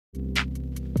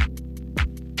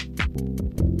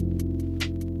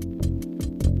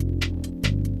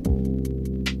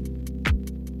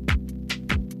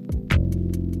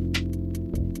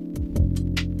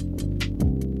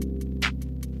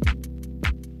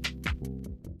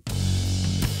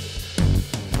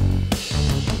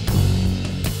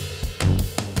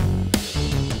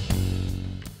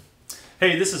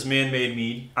Hey, this is Man Made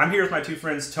Mead. I'm here with my two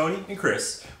friends, Tony and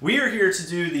Chris. We are here to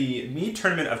do the Mead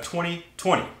Tournament of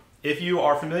 2020. If you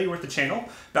are familiar with the channel,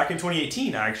 back in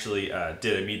 2018 I actually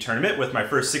did a mead tournament with my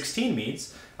first 16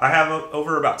 meads. I have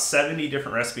over about 70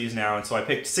 different recipes now, and so I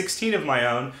picked 16 of my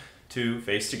own to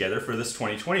face together for this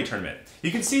 2020 tournament.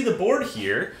 You can see the board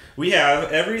here. We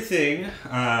have everything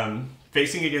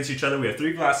facing against each other. We have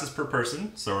 3 glasses per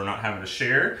person, so we're not having to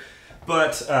share.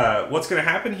 But what's going to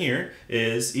happen here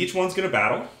is each one's going to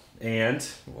battle, and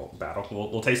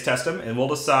we'll taste test them, and we'll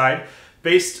decide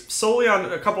based solely on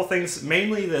a couple things.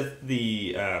 Mainly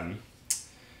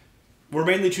we're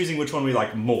mainly choosing which one we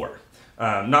like more,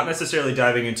 not necessarily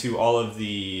diving into all of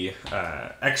the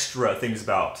extra things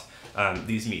about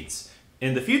these meads.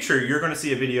 In the future, you're going to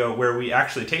see a video where we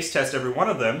actually taste test every one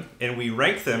of them, and we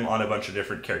rank them on a bunch of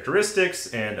different characteristics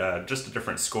and just a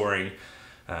different scoring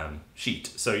sheet.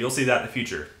 So you'll see that in the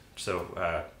future.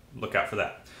 So look out for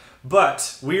that.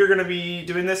 But we are going to be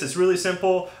doing this. It's really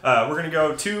simple. We're going to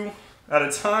go 2 at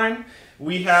a time.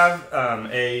 We have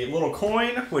a little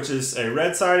coin, which is a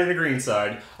red side and a green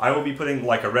side. I will be putting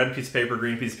like a red piece of paper,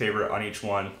 green piece of paper on each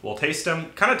one. We'll taste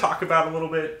them, kind of talk about it a little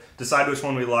bit, decide which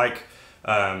one we like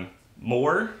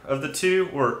more of the two,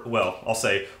 or well, I'll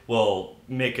say we'll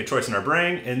make a choice in our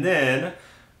brain, and then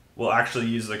we'll actually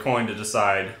use the coin to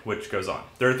decide which goes on.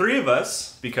 There are 3 of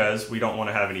us because we don't want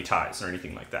to have any ties or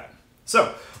anything like that.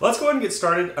 So let's go ahead and get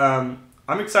started.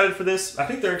 I'm excited for this. I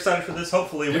think they're excited for this,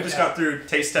 hopefully. We just got through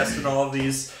taste testing all of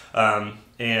these,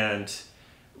 and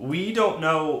we don't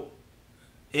know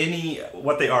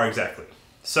what they are exactly.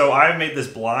 So I've made this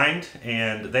blind,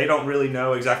 and they don't really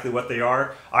know exactly what they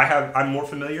are. I'm more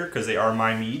familiar because they are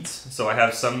my meads, so I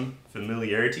have some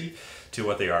familiarity to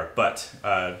what they are. But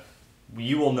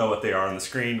you will know what they are on the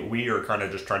screen. We are kind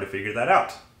of just trying to figure that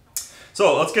out.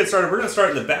 So let's get started. We're going to start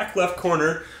in the back left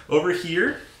corner over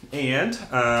here, and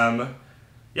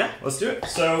yeah, let's do it.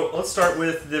 So let's start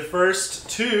with the first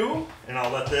 2, and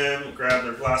I'll let them grab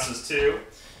their glasses too.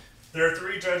 There are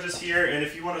 3 judges here, and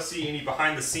if you want to see any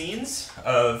behind the scenes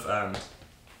of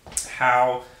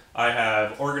how I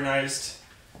have organized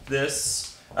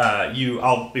this,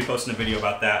 I'll be posting a video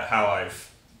about that, how I've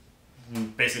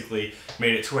basically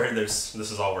made it to where this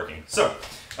is all working. So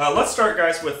let's start,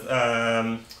 guys, with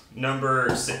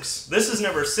number 6. This is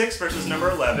number 6 versus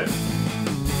number 11.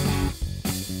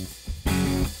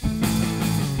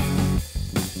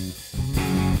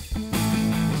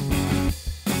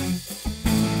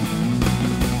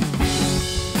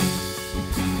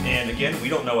 And again, we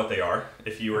don't know what they are.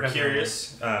 If you were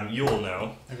curious, you will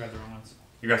know. I grabbed the wrong ones.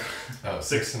 You got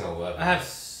 6 and 11. I have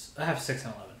 6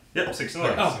 and 11. Yep, 6 and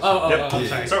 11. Yep.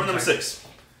 Sorry. Start with number 6.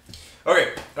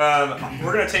 Okay,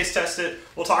 we're going to taste test it.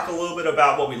 We'll talk a little bit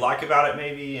about what we like about it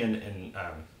maybe, and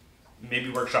maybe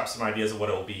workshop some ideas of what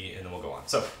it will be, and then we'll go on.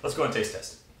 So let's go and taste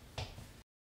test it.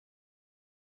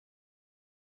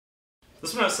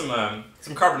 This one has some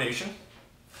carbonation,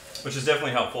 which is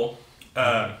definitely helpful.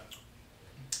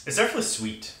 It's definitely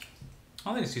sweet. I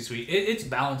don't think it's too sweet. It's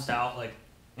balanced out. Like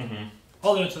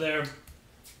all the notes are there.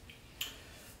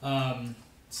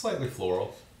 Slightly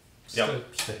floral.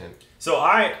 Just a hint. So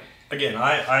I'm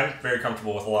very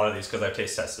comfortable with a lot of these because I've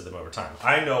taste tested them over time.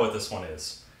 I know what this one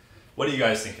is. What do you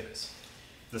guys think it is?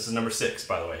 This is number 6,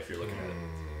 by the way, if you're looking at it.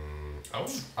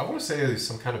 I want to say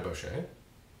some kind of boucher.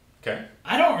 Okay.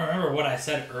 I don't remember what I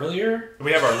said earlier.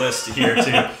 We have our list here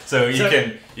too, so we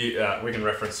can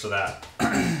reference to that.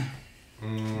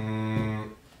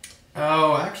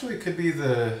 Oh, actually, it could be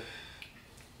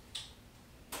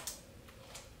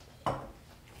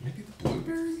maybe the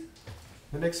blueberry,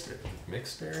 the mixed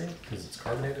berry, because it's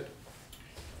carbonated.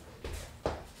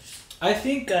 I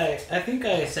think I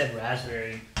said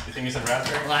raspberry. You think you said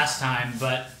raspberry last time,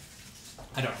 but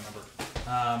I don't remember.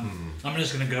 I'm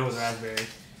just gonna go with raspberry.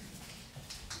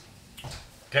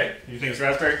 Okay, you think it's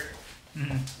raspberry?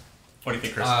 What do you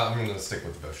think, Chris? I'm going to stick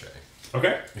with the boucher.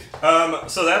 Okay.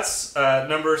 So that's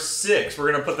number 6.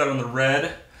 We're going to put that on the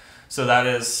red. So that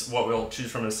is what we'll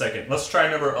choose from in a second. Let's try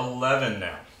number 11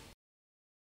 now.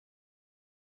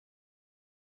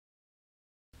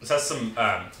 This has some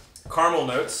caramel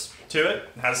notes to it.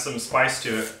 It has some spice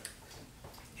to it.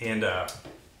 And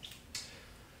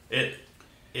it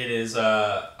is,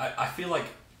 I feel like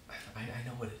I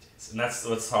know what it is. And that's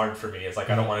what's hard for me. It's like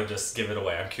I don't want to just give it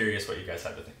away. I'm curious what you guys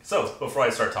have to think. So before I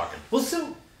start talking. Well,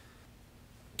 so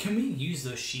can we use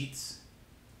those sheets?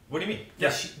 What do you mean?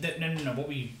 No. What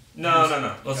we?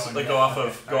 No. Let's go off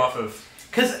of.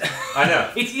 Because I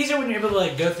know it's easier when you're able to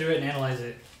like go through it and analyze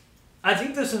it. I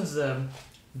think this one's the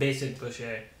basic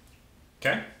boucher.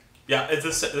 Okay. Yeah,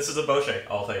 this is a boucher.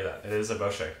 I'll tell you that it is a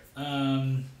boucher.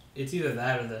 It's either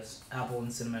that or this apple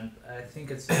and cinnamon. I think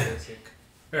it's the basic.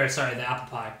 Or sorry, the apple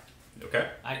pie. Okay.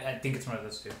 I think it's one of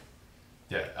those two.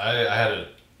 Yeah, I had it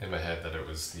in my head that it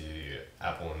was the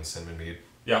apple and cinnamon mead.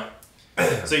 Yeah.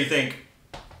 So you think,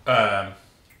 okay,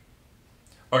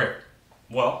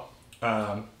 well,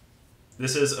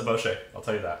 this is a Bochet, I'll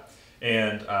tell you that.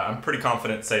 And I'm pretty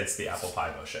confident to say it's the apple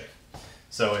pie Bochet.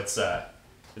 So it's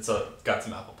got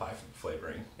some apple pie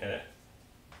flavoring in it.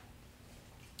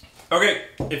 Okay,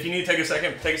 if you need to take a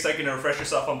second to refresh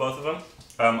yourself on both of them.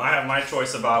 I have my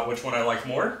choice about which one I like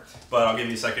more, but I'll give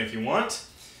you a second if you want.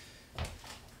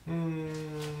 Yeah.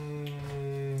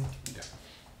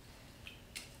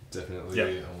 Definitely.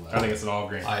 Yeah, I think it's an all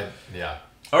green. Yeah.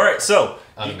 All right, so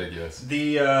Unambiguous.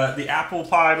 the apple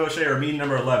pie Bochet or mead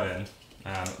number 11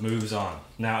 moves on.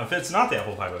 Now, if it's not the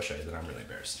apple pie Bochet, then I'm really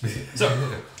embarrassed. So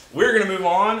we're gonna move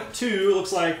on to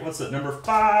looks like what's it, number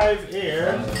 5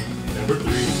 and number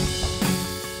 3.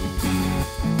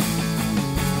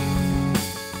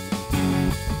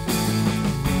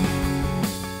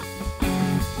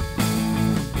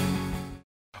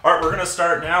 All right, we're gonna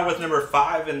start now with number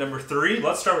 5 and number 3.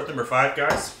 Let's start with number 5,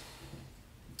 guys.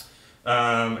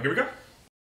 Here we go.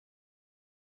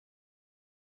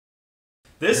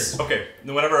 This, okay,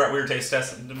 whenever we were taste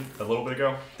testing them a little bit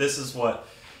ago, this is what,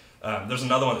 there's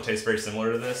another one that tastes very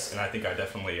similar to this, and I think I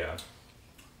definitely,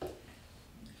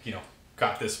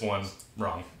 got this one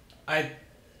wrong. I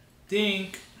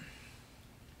think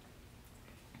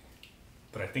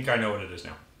But I think I know what it is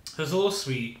now. it was a little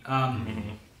sweet. It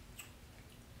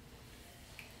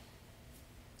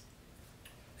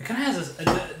kind of has this. The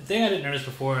thing I didn't notice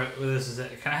before with this is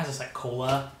that it kind of has this like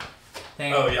cola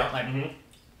thing. Oh yeah, like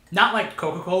not like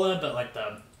Coca-Cola, but like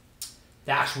the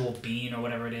actual bean or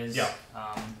whatever it is. Yeah.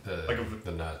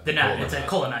 The nut. The nut. It's a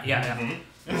cola nut. Yeah.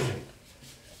 Interesting.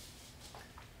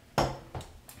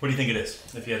 What do you think it is?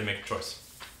 If you had to make a choice.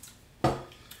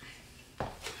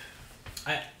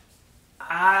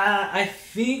 I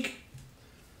think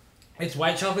it's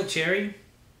white chocolate cherry.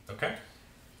 Okay.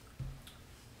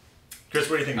 Chris,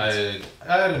 what do you think? I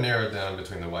had to narrow it down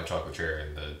between the white chocolate cherry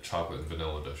and the chocolate and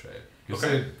vanilla Bochet.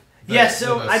 Okay. Yeah,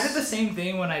 so I did the same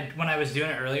thing when I was doing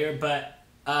it earlier, but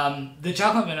the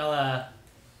chocolate vanilla,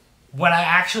 when I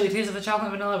actually tasted the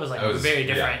chocolate vanilla, was like very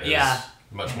different. Yeah, it was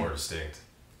much more distinct.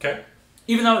 Okay.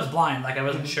 Even though it was blind, like I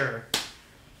wasn't sure.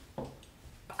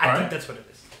 I think that's what it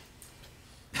is.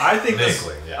 I think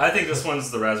yeah. I think this one's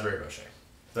the raspberry Bochet.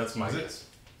 That's my guess.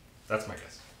 That's my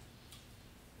guess.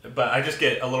 But I just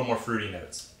get a little more fruity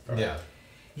notes. Yeah.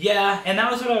 Yeah, and that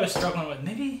was what I was struggling with.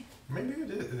 Maybe it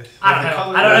is. I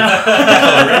don't know.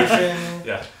 Coloration.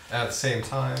 Yeah. At the same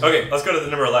time. Okay, let's go to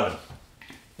the number 11.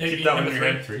 Keep that one in your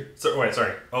head. 3. So, wait,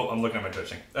 sorry. Oh, I'm looking at my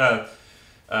judging.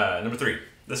 Number 3.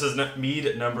 This is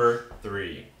mead number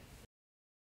 3.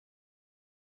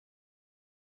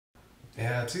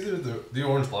 Yeah, it's either the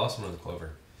orange blossom or the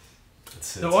clover.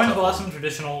 The orange blossom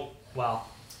traditional. Well,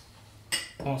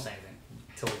 I won't say anything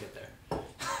until we get there.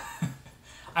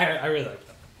 I really like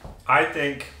them. I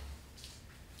think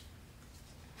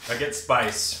I get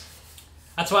spice.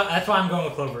 That's why I'm going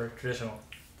with clover traditional.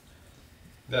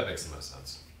 That makes the most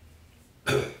sense.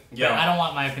 Yeah. But I don't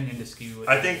want my opinion to skew. With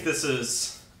I think this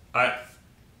is I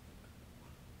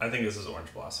think this is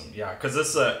orange blossom. Yeah, because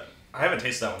this I haven't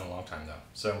tasted that one in a long time though,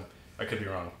 so I could be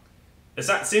wrong. It's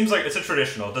not. Seems like it's a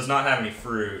traditional. It does not have any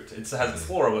fruit. It has it's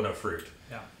floral with no fruit.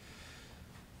 Yeah.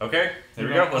 Okay, there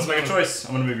we go. Let's make a choice.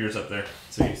 I'm gonna move yours up there.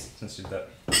 So since you did that,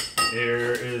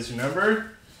 here is your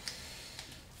number.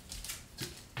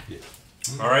 Yeah.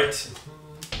 All right,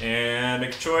 and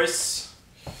make a choice.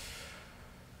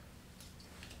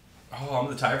 Oh, I'm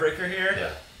the tiebreaker here.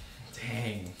 Yeah.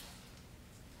 Dang.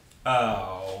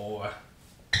 Oh.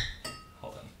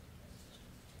 Hold on.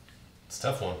 It's a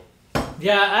tough one.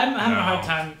 Yeah, I'm having a hard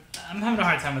time. I'm having a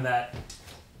hard time with that.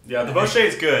 Yeah, the Bochet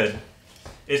is good.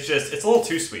 It's just, it's a little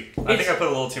too sweet. I think I put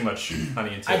a little too much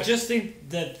honey into it. I just think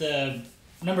that the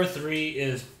number 3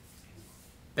 is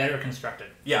better constructed.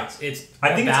 Yeah. It's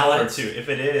I think balanced. it's older too. If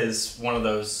it is one of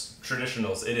those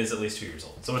traditionals, it is at least 2 years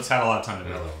old. So it's had a lot of time to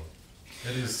develop.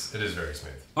 It is very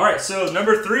smooth. All right, so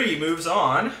number 3 moves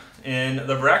on in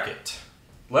the bracket.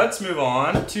 Let's move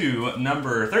on to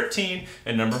number 13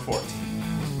 and number 14.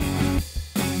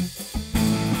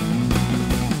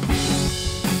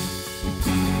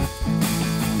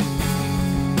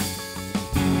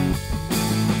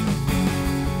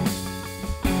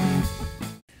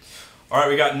 All right,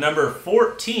 we got number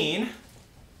 14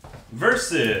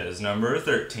 versus number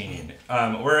 13.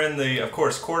 We're in the, of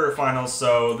course, quarterfinals,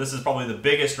 so this is probably the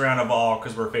biggest round of all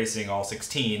because we're facing all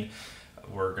 16.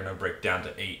 we're going to break down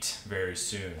to 8 very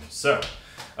soon. So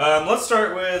let's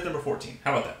start with number 14.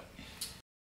 How about that?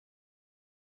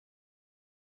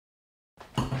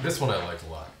 This one I liked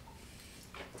a lot.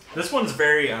 This one's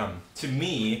very, to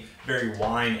me, very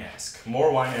wine-esque.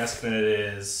 More wine-esque than it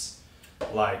is,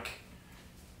 like,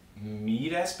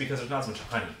 mead-esque because there's not as much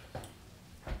honey.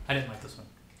 I didn't like this one.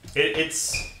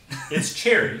 It's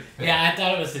cherry. Yeah, I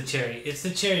thought it was the cherry. It's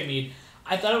the cherry mead.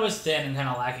 I thought it was thin and kind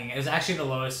of lacking. It was actually the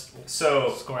lowest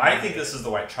score. I think this is the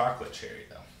white chocolate cherry,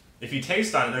 though. If you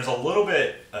taste on it, there's a little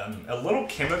bit, a little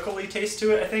chemically taste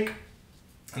to it, I think.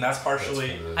 And that's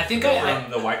partially from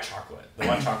the white chocolate. The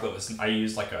white chocolate was, I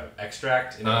used like a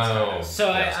extract. And I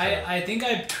think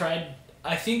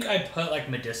I put like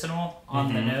medicinal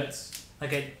on the notes.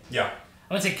 Like I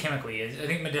wouldn't say chemically. I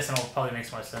think medicinal probably makes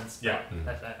more sense. Yeah.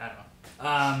 I don't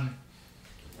know.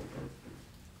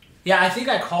 Yeah, I think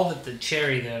I called it the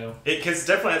cherry though. Because it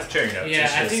definitely has cherry notes. Yeah,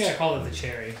 I think I called it the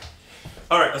cherry.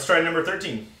 All right, let's try number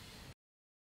 13.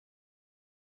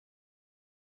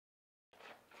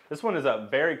 This one is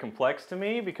very complex to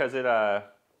me because it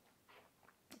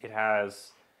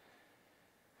has,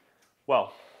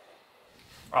 well,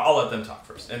 I'll let them talk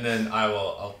first, and then I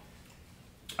don't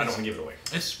want to give it away.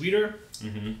 It's sweeter,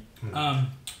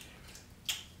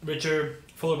 richer,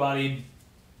 fuller bodied.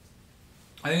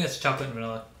 I think it's chocolate and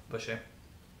vanilla Boucher.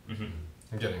 I'm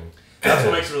getting. That's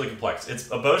what makes it really complex. It's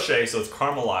a Boucher, so it's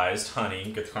caramelized honey,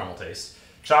 you get the caramel taste,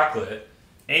 chocolate,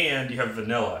 and you have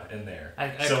vanilla in there.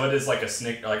 So it is like a is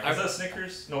that a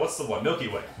Snickers? No, what's the one? Milky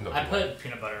Way. I put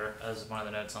peanut butter as one of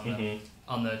the notes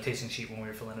on the tasting sheet when we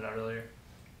were filling it out earlier.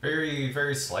 Very,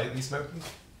 very slightly smoky.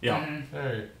 Yeah.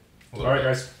 All right,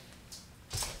 guys.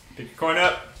 Pick your coin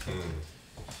up.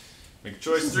 Make a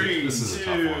choice. 3,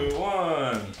 2,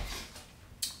 1.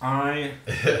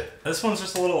 This one's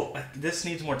just a little. This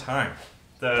needs more time.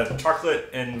 The chocolate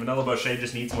and vanilla Boucher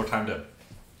just needs more time to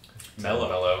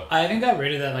mellow. I think I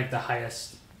rated that like the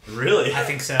highest. Really? I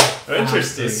think so.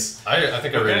 Interesting. I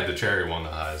think I rated the cherry one the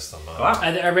highest on mine. Wow.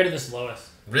 I rated this lowest.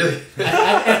 Really?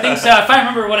 I think so. If I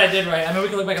remember what I did right. I mean, we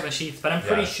can look back at the sheets, but I'm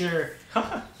pretty sure.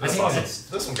 This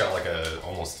one got like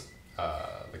almost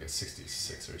like a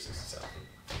 66 or 67.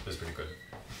 It was pretty good.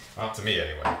 To me,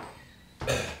 anyway.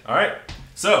 All right.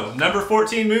 So, number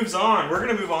 14 moves on. We're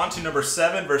going to move on to number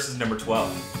 7 versus number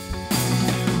 12.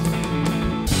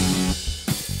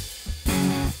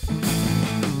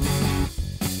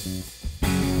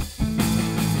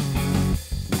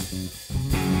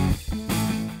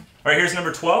 All right, here's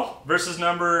number 12 versus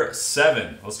number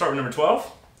 7. Let's start with number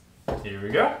 12. Here we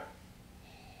go.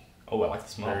 Oh, I like the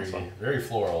smell of this one. Very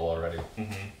floral already.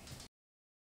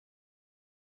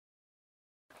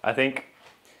 I think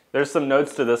there's some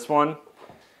notes to this one.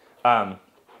 It's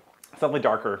definitely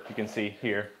darker, you can see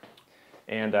here.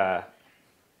 And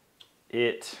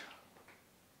it's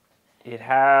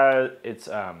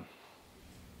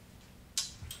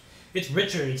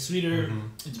richer, it's sweeter,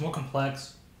 it's more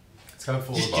complex. It's kind of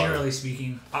full just of body. generally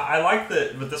speaking. I like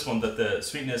that with this one that the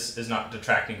sweetness is not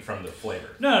detracting from the flavor.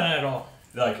 No, not at all.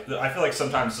 Like I feel like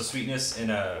sometimes the sweetness in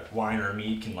a wine or a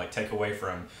mead can like take away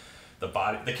from the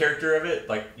body, the character of it.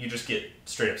 Like you just get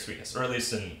straight up sweetness, or at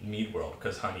least in mead world,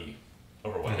 because honey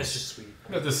overwhelms. It's just sweet.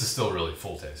 But this is still really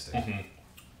full tasting.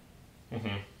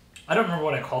 I don't remember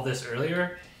what I called this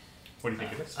earlier. What do you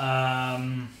think it is?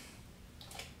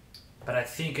 But I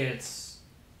think it's.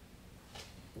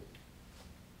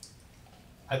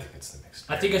 I think it's the mixed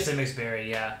berry. I think it's the mixed berry,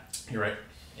 yeah. You're right.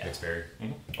 Yeah. Mixed berry.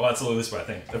 Well, that's a little this way, I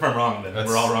think. If I'm wrong, then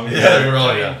we're all wrong. Yeah, we're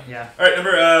all yeah. All right,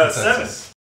 number 7.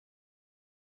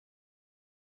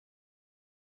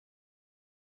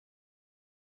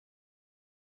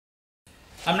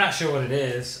 I'm not sure what it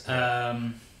is.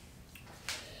 I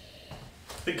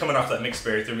think coming off that mixed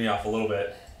berry threw me off a little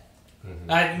bit.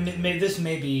 This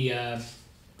may be.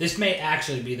 This may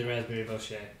actually be the raspberry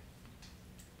Boucher.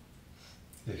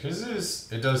 Yeah,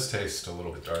 because it does taste a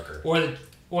little bit darker. Or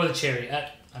the cherry.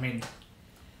 I mean,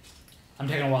 I'm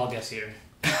taking a wild guess here.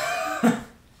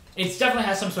 It definitely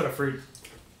has some sort of fruit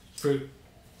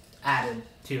added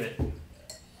to it.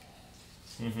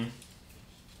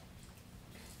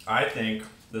 I think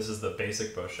this is the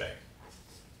basic Boucher.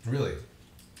 Really?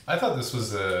 I thought this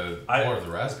was more of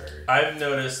the raspberry. I've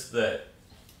noticed that.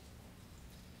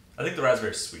 I think the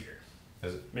raspberry is sweeter.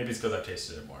 Is it? Maybe it's because I've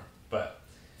tasted it more, but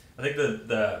I think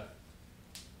the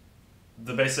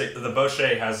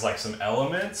Boucher has like some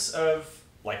elements of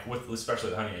like with especially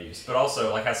the honey I use, but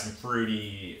also like has some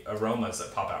fruity aromas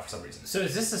that pop out for some reason. So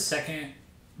is this the second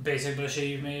basic Boucher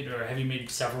you've made, or have you made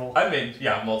several? I've made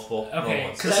multiple.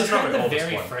 Okay, because I tried the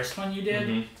very first one you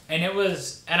did, and it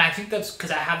was, and I think that's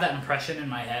because I have that impression in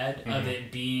my head of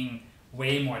it being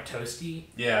way more toasty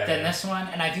than this one,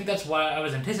 and I think that's what I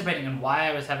was anticipating and why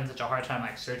I was having such a hard time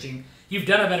like searching. You've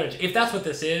done a better. If that's what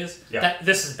this is,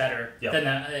 this is better than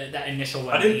that initial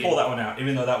one. I didn't pull that one out,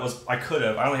 even though that was I could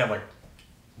have. I only have like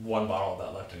one bottle of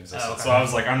that left in existence, oh, okay. so I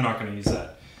was like, I'm not going to use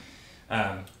that.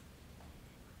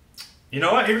 You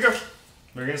know what? Here we go. What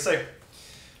are you gonna say?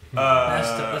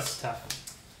 That's tough.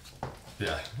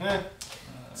 Yeah.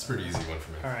 It's a pretty easy one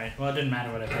for me. All right. Well, it didn't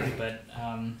matter what I picked, but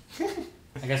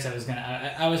I guess I was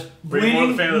gonna. I was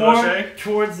leaning more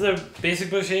towards the basic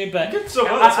Boucher, but so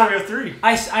well. That's why we have 3.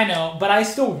 I know, but I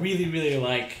still really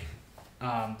like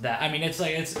that. I mean, it's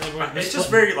like it's just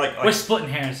very like we're splitting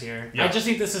hairs here. Yeah. I just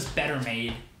think this is better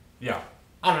made. Yeah.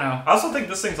 I don't know. I also think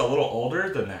this thing's a little older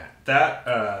than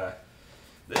that.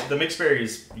 The mixed berry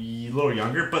is a little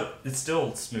younger, but it's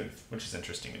still smooth, which is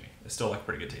interesting to me. It's still like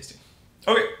pretty good tasting.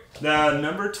 Okay,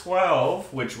 number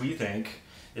 12, which we think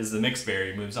is the mixed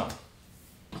berry, moves on.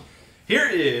 Here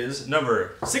is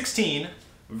number 16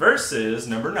 versus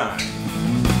number 9.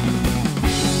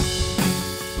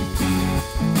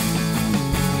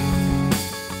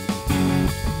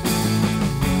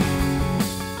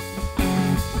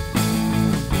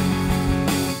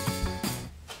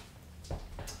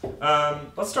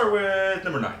 Let's start with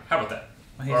number 9. How about that?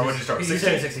 Or would you start with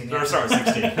 16? 16. Yeah. Or start with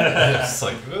 16. It's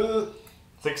like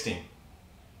 16.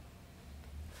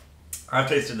 I've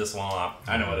tasted this one a lot.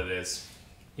 I know what it is.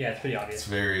 Yeah, it's pretty obvious. It's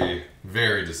very,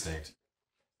 very distinct.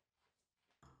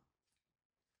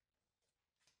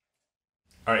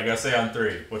 All right, you gotta say on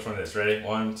 3 which one it is. Ready?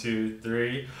 1, 2,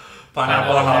 3.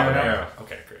 Pineapple habanero.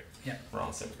 Okay, great. Yeah, we're on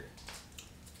the same group.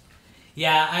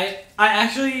 Yeah, I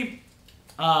actually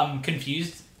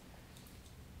confused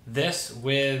this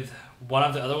with one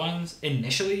of the other ones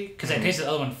initially because I tasted the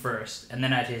other one first, and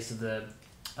then I tasted the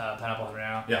pineapple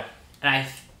habanero. Yeah. And I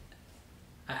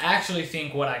actually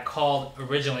think what I called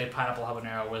originally pineapple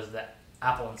habanero was the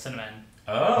apple and cinnamon.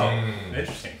 Oh,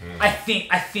 interesting. I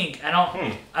think I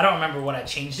don't remember what I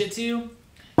changed it to,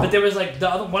 but there was like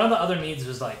one of the other meads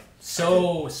was like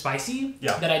so spicy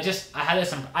that I had this.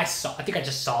 I think I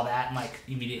just saw that and like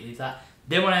immediately thought.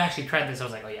 Then when I actually tried this, I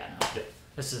was like, oh yeah, no,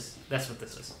 that's what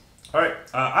this is. All right,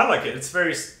 I like it.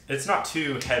 It's not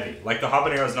too heavy. Like the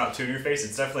habanero is not too in your face.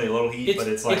 It's definitely a little heat, but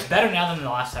it's like it's better now than the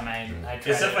last time I tried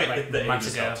it's definitely it like the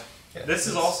months ago. Yeah, this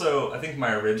is also I think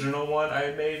my original one I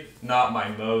had made, not my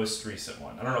most recent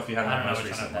one. I don't know if you had my most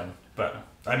recent one, but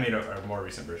I made a more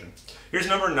recent version. Here's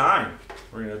number 9.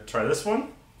 We're gonna try this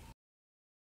one.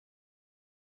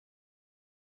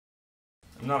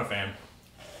 I'm not a fan.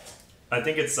 I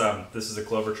think it's this is a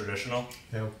Clover traditional.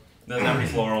 Yeah. Doesn't have any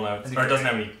floral notes, or it doesn't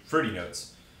have any fruity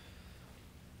notes.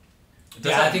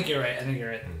 I think you're right. I think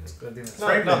it's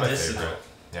not my favorite.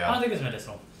 Yeah. I don't think it's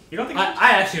medicinal. You don't think?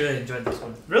 I actually really enjoyed this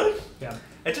one. Really? Yeah.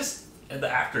 It just the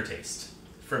aftertaste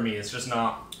for me is just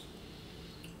not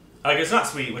like it's not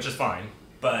sweet, which is fine,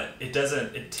 but it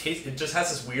doesn't. It just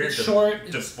has this weird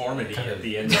deformity at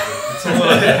the end of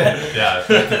it. Yeah,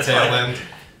 at the tail end.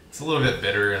 It's a little bit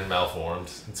bitter and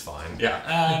malformed. It's fine.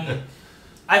 Yeah.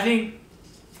 I think.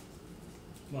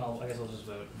 Well, I guess we'll just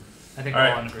vote. I think we're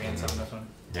all in agreement on this one.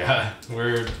 Yeah,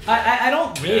 we're. I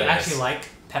don't really actually like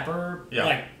pepper. Yeah.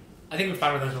 Like, I think we've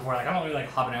talked about this before. Like, I don't really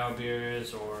like habanero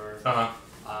beers or.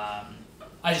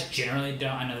 I just generally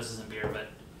don't. I know this isn't beer, but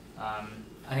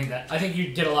I think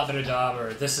you did a lot better job,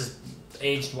 or this is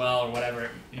aged well, or whatever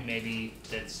it may be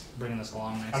that's bringing this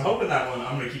along nicely. I'm hoping that one.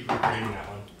 I'm gonna keep recreating that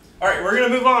one. All right, we're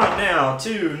gonna move on now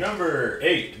to number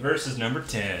 8 versus number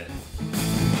 10.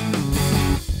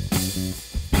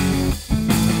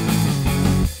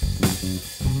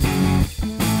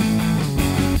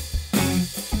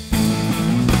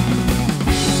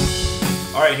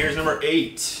 All right, here's number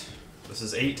 8. This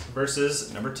is 8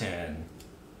 versus number 10.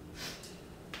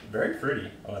 Very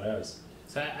fruity on the nose.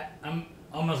 So I'm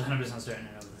almost 100% certain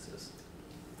I know what this is.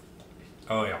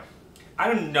 Oh yeah,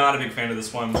 I'm not a big fan of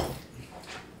this one.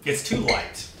 It's too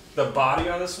light. The body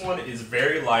on this one is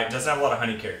very light. It doesn't have a lot of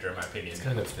honey character in my opinion. It's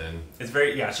kind of thin. It's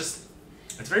very it's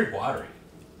very watery.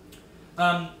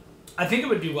 I think it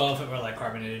would do well if it were like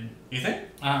carbonated. You think?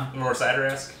 More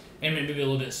cider-esque? And maybe a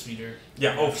little bit sweeter.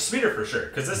 Yeah, sweeter for sure.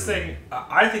 Because this thing,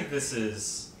 I think this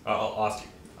is, I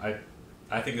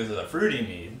think this is a fruity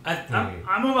mead.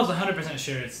 I'm almost 100%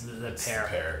 sure it's the pear.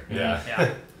 Pear,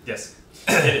 yeah. Yes,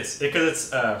 it is.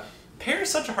 Because it's, pear is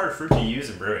such a hard fruit to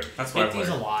use in brewing. That's why I've learned.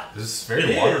 It is a lot. This is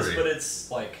very watery. It is, but it's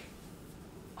like,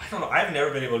 I don't know, I've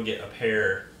never been able to get a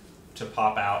pear to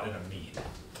pop out in a mead.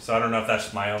 So I don't know if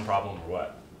that's my own problem or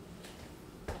what.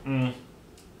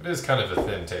 It is kind of a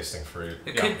thin tasting fruit.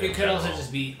 It could also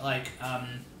just be like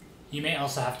you may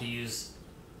also have to use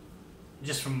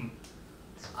just from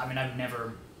I mean, I've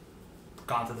never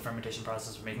gone through the fermentation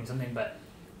process of making something, but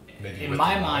Maybe in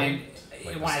my mind,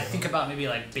 like when I think about maybe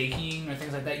like baking or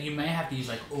things like that, you may have to use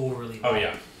like overly Oh ripe,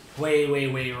 yeah.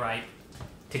 way ripe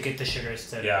to get the sugars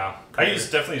to. Yeah, I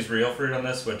definitely use real fruit on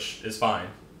this, which is fine.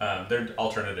 There are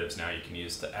alternatives now you can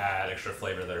use to add extra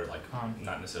flavor that are like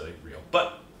not necessarily real.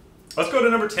 But let's go to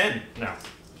number 10 now.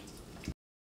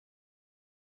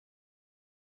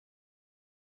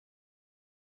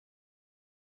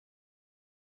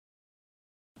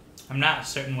 I'm not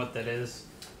certain what that is.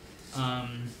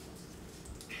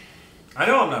 I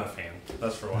know I'm not a fan.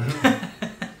 That's for one.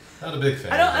 Not a big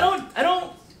fan. I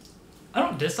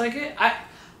don't dislike it. I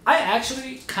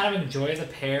actually kind of enjoy the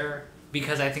pear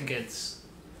because I think it's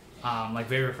like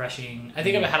very refreshing. I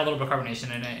think if it had a little bit of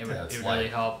carbonation in it, it would really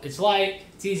help. It's light.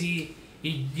 It's easy.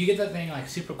 You get that thing like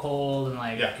super cold and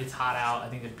like it's hot out. I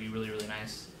think it'd be really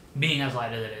nice. Being as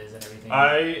light as it is and everything.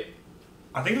 I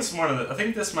think this is one of the. I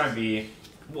think this might be.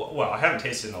 Well, I haven't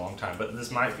tasted it in a long time, but this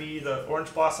might be the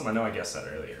orange blossom. I know I guessed that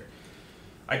earlier.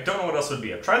 I don't know what else would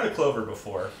be. I've tried the clover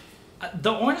before.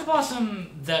 The orange blossom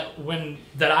that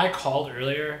I called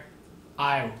earlier,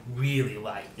 I really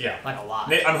liked. Yeah, like a lot.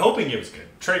 I'm hoping it was good.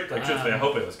 Truthfully, I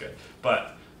hope it was good.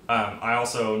 But I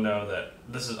also know that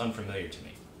this is unfamiliar to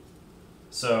me.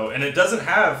 So, and it doesn't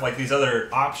have like these other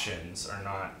options are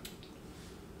not.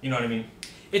 You know what I mean?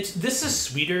 This is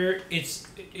sweeter. It's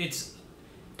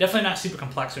definitely not super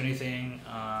complex or anything.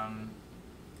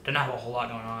 Doesn't have a whole lot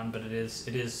going on, but it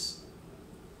is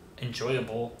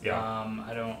enjoyable. Yeah.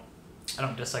 I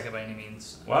don't dislike it by any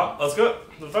means. Well, let's go.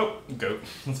 Let's vote.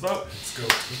 Let's vote. Let's go.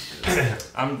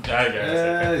 I'm not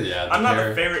pear.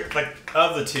 the favorite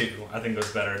of the two. I think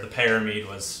was better. The pear mead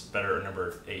was better at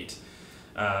number 8.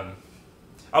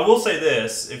 I will say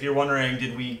this, if you're wondering,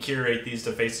 did we curate these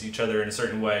to face each other in a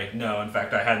certain way? No, in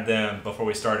fact, I had them before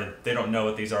we started. They don't know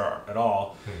what these are at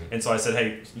all. And so I said,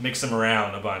 hey, mix them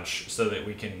around a bunch so that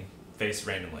we can face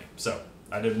randomly. So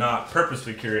I did not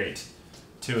purposely curate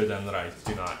 2 of them that I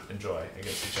do not enjoy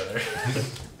against each other.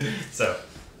 So,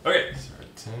 okay.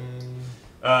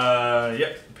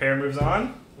 Yep, pear moves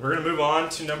on. We're going to move on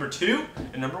to number 2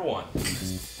 and number 1.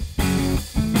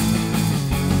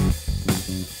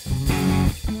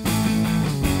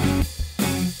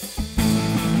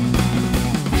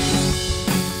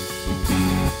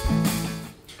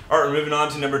 Alright, we're moving on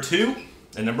to number 2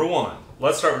 and number 1.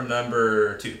 Let's start with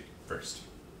number 2 first.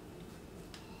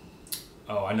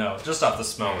 Oh, I know. Just off the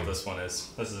smell what this one is.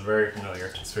 This is very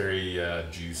familiar. It's very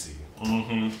juicy.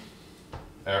 Mm-hmm.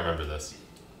 I remember this.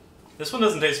 This one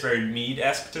doesn't taste very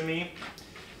mead-esque to me.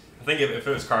 I think if it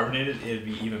was carbonated, it'd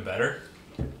be even better.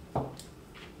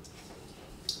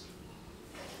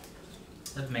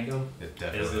 That's mango. It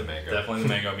definitely the mango. Definitely the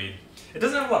mango mead. It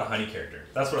doesn't have a lot of honey character.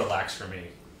 That's what it lacks for me.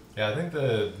 Yeah, I think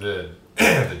the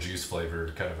the juice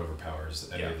flavor kind of overpowers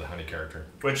any of the honey character.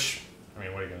 Which, I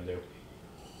mean, what are you going to do?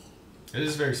 It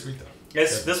is very sweet, though.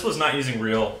 This was not using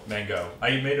real mango.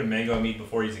 I made a mango mead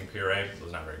before using puree. It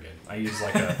was not very good. I used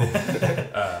like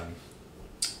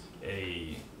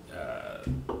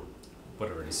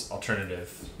whatever it is,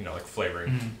 alternative, like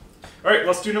flavoring. Mm-hmm. All right,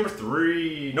 let's do number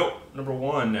 3. Nope, number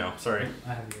 1 now. Sorry.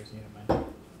 I have yours. You have mine.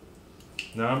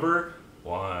 Number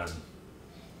 1.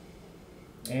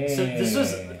 So this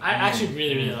was. I actually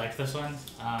really like this one.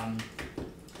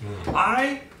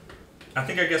 I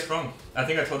think I guessed wrong. I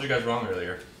think I told you guys wrong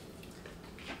earlier.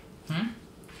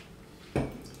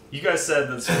 You guys said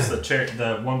that this was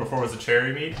the one before was the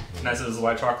cherry mead, and I said it was the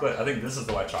white chocolate. I think this is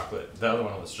the white chocolate. The other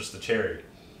one was just the cherry.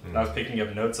 I was picking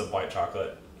up notes of white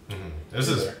chocolate.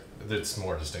 It's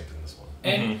more distinct than this one.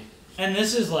 And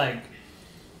this is like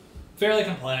fairly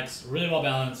complex, really well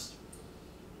balanced.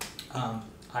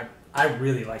 I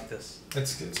really like this.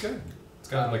 It's good. It's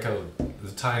got like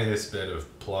the tiniest bit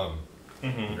of plum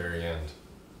at the very end.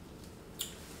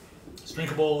 It's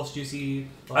drinkable, it's juicy.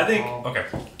 I think, okay,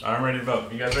 I'm ready to vote.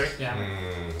 You guys ready? Yeah.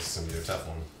 This is going to be a tough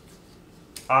one.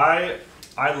 I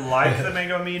like the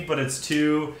mango mead, but it's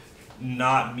too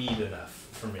not mead enough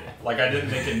for me. Like, I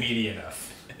didn't make it meaty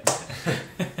enough.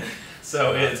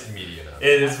 So it's meaty enough.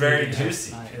 It is very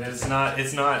juicy. And it's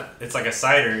like a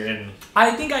cider. And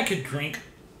I think I could drink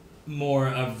more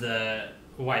of the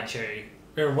white cherry.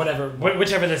 Or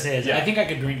whichever this is. Yeah. I think I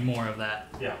could drink more of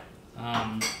that. Yeah.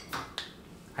 I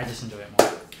just enjoy it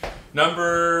more.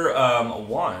 Number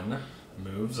 1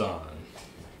 moves on.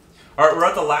 All right, we're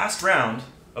at the last round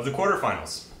of the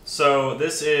quarterfinals. So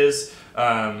this is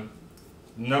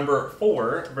number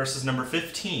 4 versus number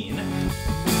 15.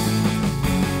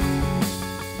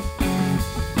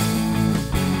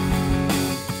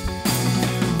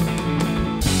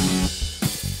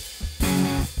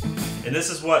 And this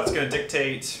is what's going to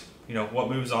dictate, you know, what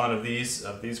moves on of these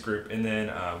group. And then,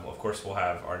 of course, we'll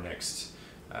have our next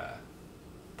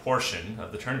portion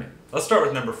of the tournament. Let's start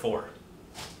with number 4.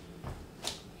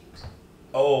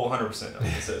 Oh, 100% know what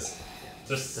this is.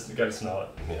 Just, you got to smell it.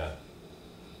 Yeah.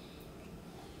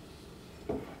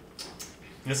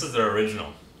 This is their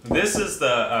original. This is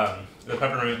the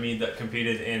peppermint mead that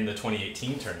competed in the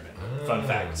 2018 tournament. Fun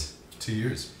fact. 2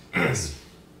 years. Aged.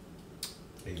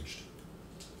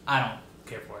 I don't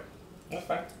care for it. That's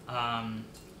fine.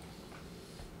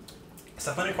 It's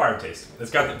definitely an acquired taste. It's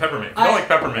got the peppermint. If you don't like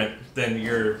peppermint, then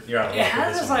you're out of luck. It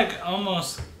has this like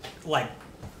almost like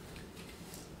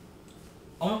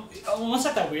almost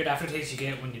like that weird aftertaste you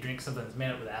get when you drink something that's made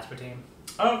up with aspartame.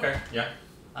 Oh, okay. Yeah.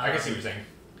 I can see what you're saying.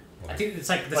 I think it's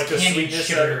like this Like the candy sweetness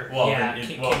sugar. of it?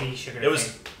 Well, Candy sugar. It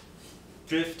was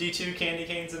 52 candy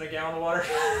canes in a gallon of water.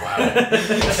 Wow.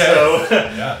 So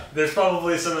Yeah. there's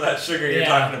probably some of that sugar you're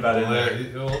talking about in there.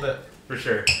 A little bit. For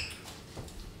sure.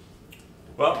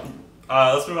 Well,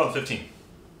 let's move on to 15.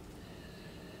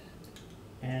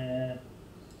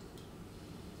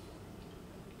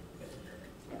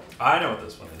 I know what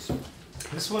this one is.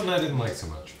 This one I didn't like so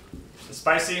much. It's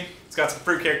spicy. It's got some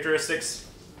fruit characteristics.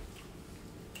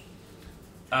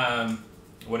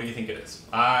 What do you think it is?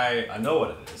 I know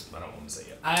what it is, but I don't want to say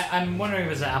yet. I'm wondering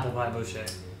if it's an apple pie boucher.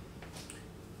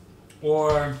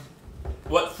 Or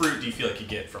what fruit do you feel like you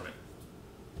get from it?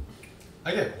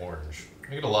 I get orange.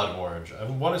 I get a lot of orange. I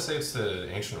want to say it's the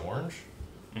ancient orange.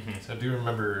 Mm-hmm. So I do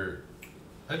remember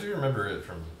it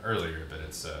from earlier, but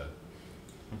it's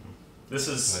This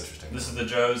is interesting. This is the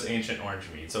Joe's Ancient Orange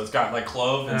Mead. So it's got like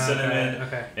clove and cinnamon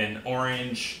okay. and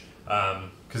orange.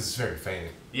 Because it's very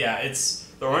faint. Yeah,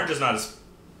 the orange is not as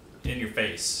in your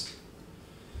face.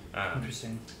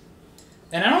 Interesting.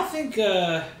 And I don't think.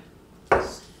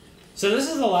 So this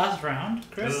is the last round,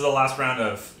 Chris? This is the last round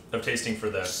of tasting for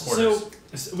the quarters.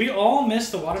 So we all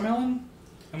missed the watermelon.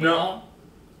 And No.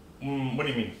 What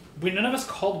do you mean? None of us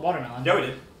called watermelon. Yeah, we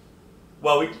did.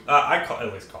 Well, I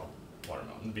at least called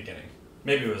watermelon in the beginning.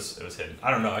 Maybe it was hidden.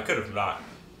 I don't know. I could have not.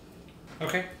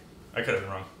 Okay. I could have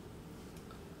been wrong.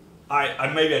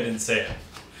 Maybe I didn't say it.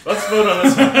 Let's vote on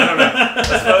this one. I don't know.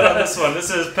 Let's vote on this one. This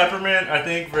is peppermint, I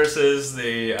think, versus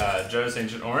the Joe's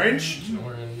Ancient Orange. Ancient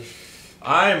orange.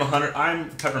 I'm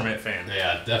peppermint fan.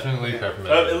 Yeah, definitely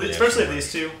peppermint. Especially of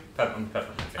these two. I'm a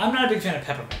peppermint fan. I'm not a big fan of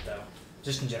peppermint though.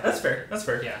 Just in general. That's fair. That's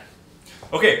fair. Yeah.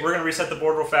 Okay, we're gonna reset the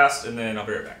board real fast, and then I'll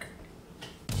be right back.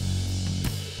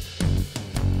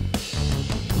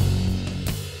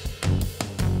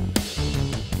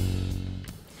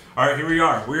 All right, here we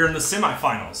are. We're in the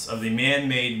semifinals of the Man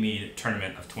Made Mead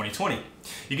Tournament of 2020.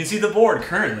 You can see the board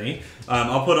currently.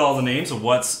 I'll put all the names of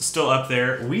what's still up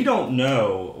there. We don't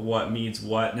know what means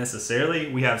what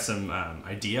necessarily. We have some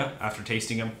idea after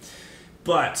tasting them.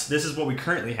 But this is what we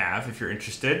currently have, if you're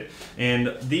interested.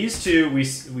 And these two,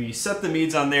 we set the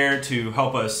meads on there to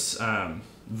help us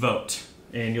vote.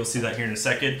 And you'll see that here in a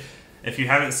second. If you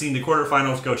haven't seen the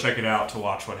quarterfinals, go check it out to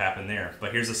watch what happened there.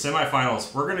 But here's the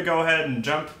semifinals. We're going to go ahead and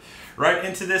jump right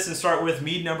into this and start with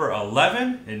mead number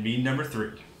 11 and mead number 3.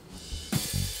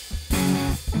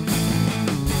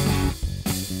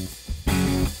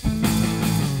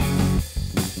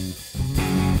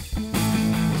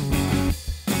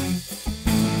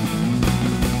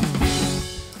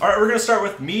 All right, we're going to start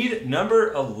with mead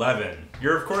number 11.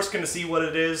 You're, of course, going to see what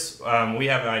it is. We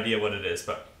have an idea what it is,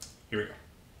 but here we go.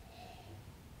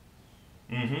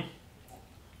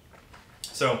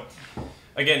 So,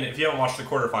 again, if you haven't watched the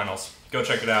quarterfinals, go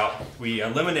check it out. We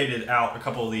eliminated out a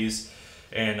couple of these,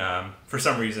 and for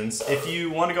some reasons, if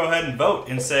you want to go ahead and vote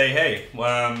and say, hey,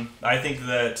 I think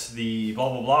that the blah,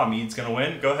 blah, blah mead's going to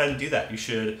win, go ahead and do that. You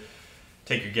should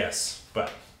take your guess.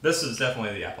 But this is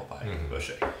definitely the apple pie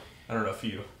boucher. I don't know if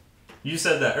you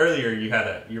said that earlier.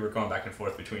 You were going back and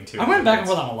forth between two. I went back and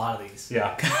forth on a lot of these.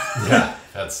 Yeah. Yeah,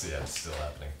 that's still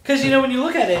happening. Because when you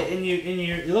look at it and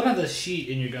you look at the sheet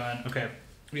and you're going, okay,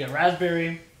 we got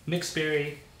raspberry, mixed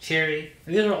berry, cherry.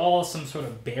 And these are all some sort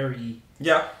of berry.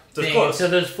 Yeah, they're thing. close. So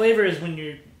those flavors, when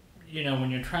you're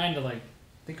trying to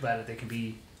think about it, they can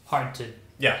be hard to.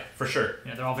 Yeah, for sure.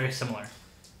 They're all very similar.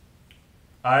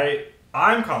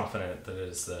 I'm confident that it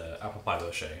is the apple pie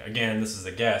boucher. Again, this is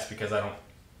a guess because I don't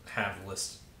have the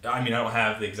list. I mean, I don't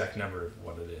have the exact number of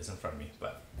what it is in front of me,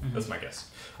 but that's my guess.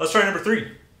 Let's try number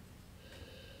 3.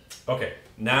 Okay,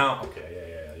 now,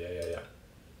 yeah.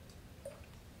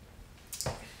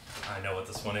 I know what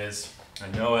this one is. I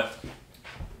know it.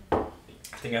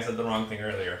 I think I said the wrong thing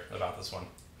earlier about this one.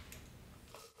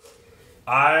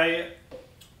 I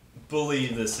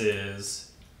believe this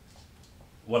is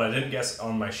what I didn't guess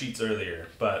on my sheets earlier,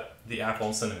 but the apple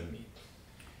and cinnamon mead.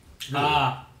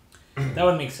 That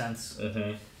would make sense.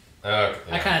 Okay,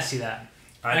 I kind of see that.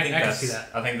 I can see that.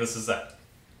 I think this is that.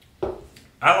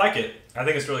 I like it. I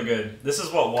think it's really good. This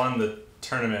is what won the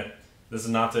tournament. This is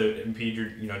not to impede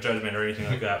your judgment or anything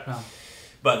like that. No.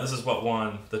 But this is what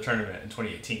won the tournament in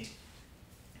 2018.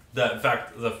 In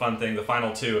fact, the fun thing, the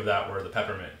final two of that were the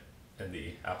peppermint and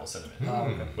the apple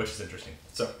cinnamon, which is interesting.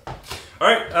 So, all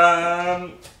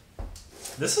right,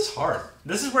 this is hard.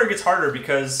 This is where it gets harder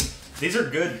because these are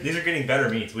good. These are getting better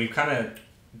meats. We've kind of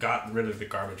got rid of the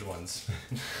garbage ones.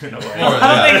 In a way.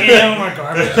 I don't think any of them are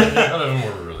garbage. None of them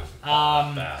were really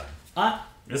bad.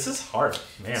 This is hard,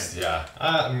 man. Yeah,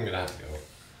 I'm gonna have to go.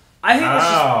 I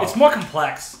think it's more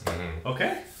complex.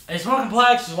 Okay. It's more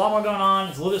complex. There's a lot more going on.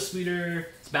 It's a little bit sweeter.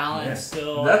 It's balanced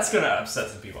still. That's gonna upset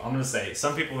some people. I'm gonna say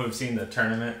some people who have seen the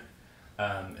tournament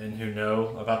and who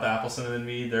know about the apple cinnamon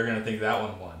mead, they're gonna think that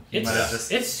one won.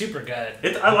 It's super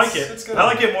good. I like it. It's good. I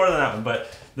like it more than that one,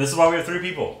 but this is why we have 3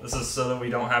 people. This is so that we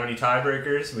don't have any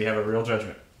tiebreakers. We have a real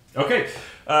judgment. Okay,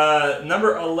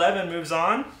 number 11 moves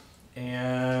on,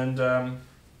 and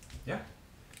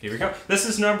here we go. This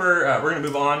is number. We're gonna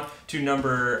move on to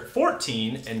number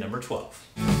 14 and number 12.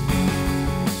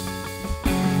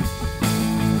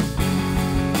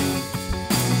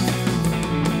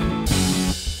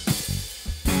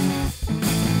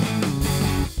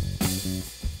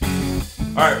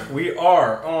 All right, we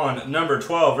are on number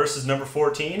 12 versus number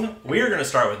 14. We are going to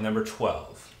start with number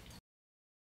 12.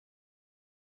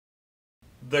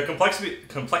 The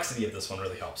complexity of this one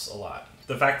really helps a lot.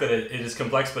 The fact that it is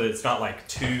complex, but it's not like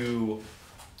too...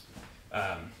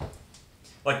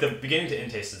 like the beginning to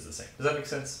end taste is the same. Does that make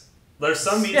sense? There's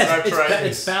some meats that I've tried...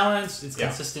 It's balanced, it's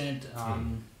consistent.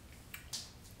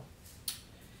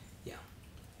 Yeah.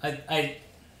 I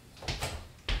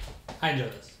enjoy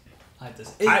this. I like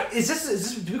this.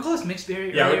 Do we call this mixed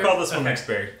berry? Yeah, we call this one mixed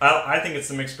berry. I think it's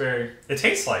the mixed berry. It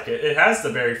tastes like it. It has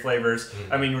the berry flavors.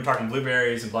 I mean, we're talking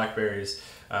blueberries and blackberries,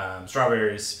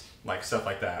 strawberries, like stuff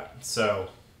like that. So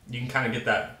you can kind of get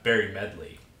that berry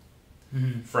medley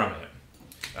from it.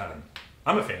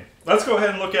 I'm a fan. Let's go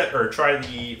ahead and look at or try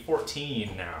the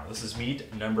 14 now. This is mead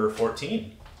number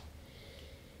 14.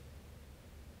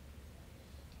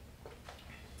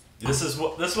 This is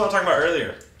what I'm talking about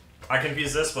earlier. I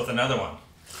confused this with another one.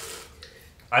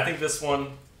 I think this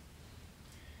one,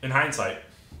 in hindsight,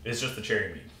 is just the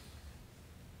cherry mead.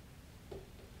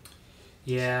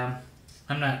 Yeah,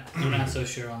 I'm not so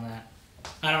sure on that.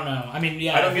 I don't know. I mean,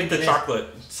 yeah. I don't get the chocolate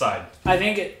side.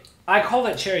 I called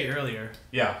it cherry earlier.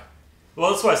 Yeah.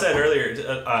 Well, that's what I said earlier.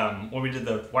 When we did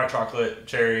the white chocolate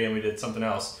cherry and we did something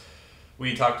else,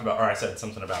 we talked about, or I said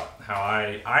something about how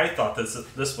I thought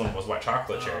this one was white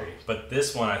chocolate cherry, but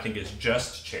this one I think is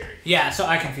just cherry. Yeah, so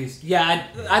I confused. Yeah,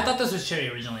 I thought this was cherry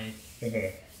originally.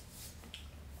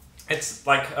 It's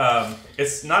like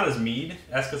it's not as mead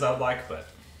as I would like, but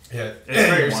yeah, it's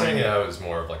very you're saying it was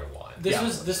more of like a wine. This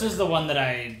was the one that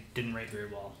I didn't rate very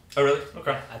well. Oh really?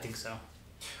 Okay. I think so.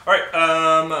 All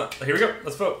right, here we go.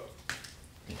 Let's vote.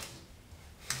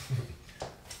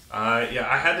 Yeah,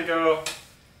 I had to go.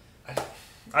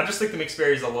 I just think the mixed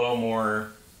berry is a little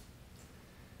more,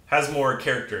 has more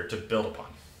character to build upon.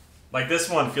 Like this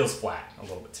one feels flat a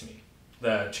little bit to me.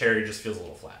 The cherry just feels a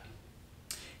little flat.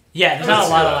 Yeah, there's not a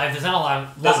lot of life. There's not a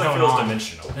lot doesn't going feel on.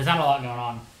 Dimensional. There's not a lot going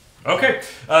on. Okay,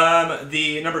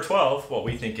 the number 12, what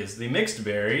we think is the mixed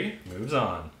berry, moves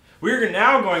on. We're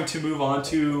now going to move on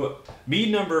to mead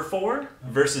number 4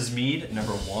 versus mead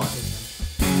number 1.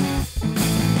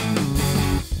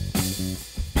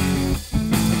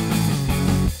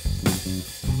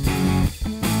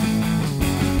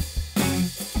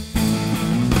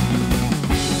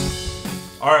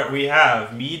 All right, we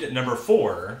have mead number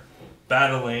 4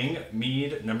 battling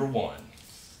mead number 1.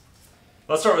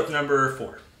 Let's start with number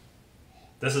 4.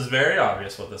 This is very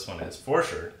obvious what this one is, for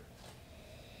sure.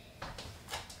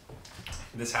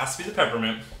 This has to be the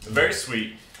peppermint. Very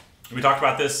sweet. We talked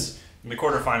about this in the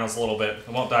quarterfinals a little bit.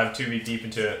 I won't dive too deep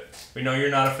into it. We know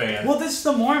you're not a fan. Well, this is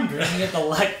the more I'm drinking it,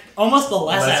 almost the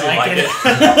less I like it.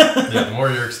 Yeah, the more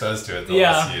you're exposed to it, the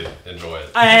less you enjoy it.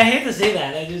 I hate to say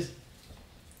that. I just...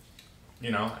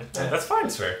 that's fine.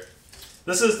 It's fair.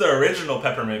 This is the original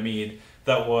peppermint mead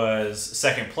that was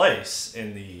second place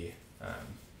in the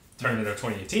tournament of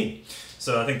 2018.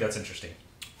 So I think that's interesting.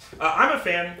 I'm a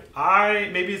fan.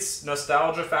 Maybe it's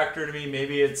nostalgia factor to me.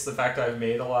 Maybe it's the fact I've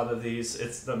made a lot of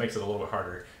these. That makes it a little bit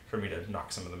harder for me to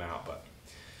knock some of them out. But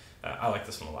I like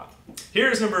this one a lot.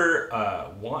 Here's number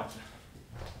 1.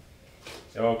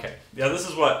 Okay. Yeah, this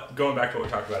is going back to what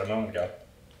we talked about a moment ago.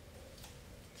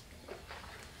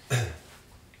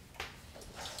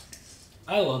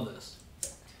 I love this.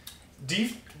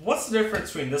 What's the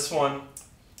difference between this one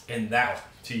and that one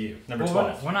to you? Number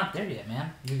 12. We're not there yet,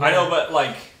 man. I know, but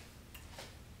like...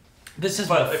 This is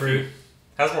more fruit.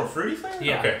 Has more fruity flavor?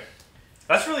 Yeah. Okay.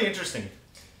 That's really interesting.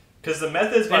 Because the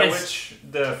methods by which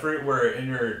the fruit were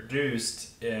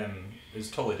introduced is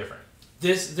totally different.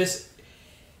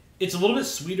 It's a little bit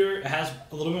sweeter. It has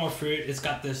a little bit more fruit. It's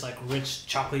got this like rich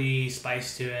chocolatey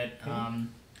spice to it. It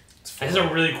has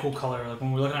a really cool color. Like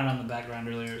when we were looking at it on the background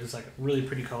earlier, it's like a really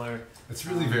pretty color. It's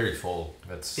really very full.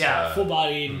 It's full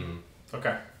bodied.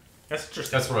 Okay. That's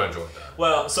interesting. That's what I enjoyed that.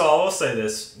 Well, so I will say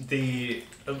this.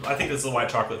 I think this is the white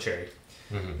chocolate cherry.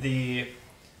 The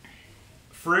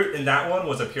fruit in that one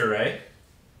was a puree,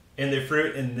 and the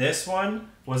fruit in this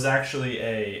one was actually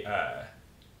a...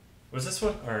 was this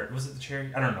one? Or was it the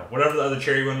cherry? I don't know. Whatever the other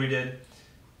cherry one we did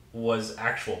was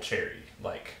actual cherry.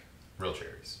 Like... Real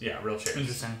cherries. Yeah, real cherries.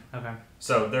 Interesting. Okay.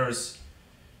 So there was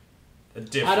a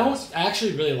difference. I don't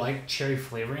actually really like cherry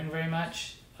flavoring very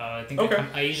much. I think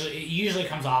it usually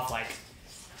comes off like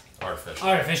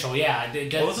artificial. Yeah.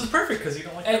 Well, this is perfect because you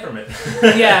don't like peppermint.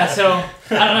 Yeah. So I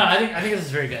don't know. I think this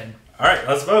is very good. All right,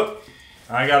 let's vote.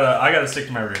 I gotta stick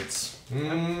to my roots.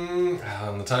 I'm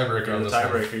the tiebreaker. You're the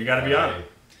tiebreaker. You gotta be on.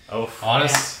 Oh,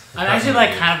 honest. Yeah. I'm actually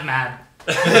like kind of mad.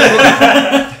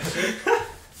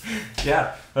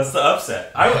 Yeah, that's the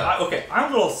upset. Okay,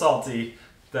 I'm a little salty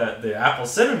that the apple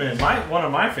cinnamon, one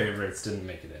of my favorites, didn't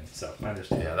make it in. So I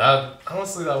understand. Yeah, that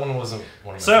one wasn't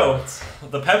one of my favorites.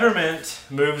 The peppermint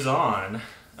moves on.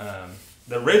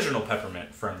 The original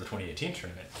peppermint from the 2018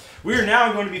 tournament. We are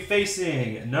now going to be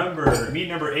facing mead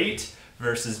number 8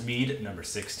 versus mead number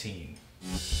 16.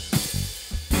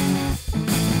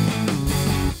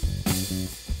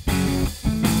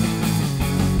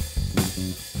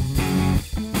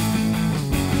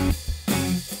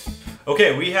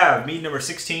 Okay, we have mead number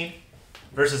 16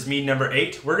 versus mead number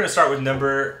 8. We're going to start with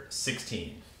number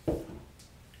 16.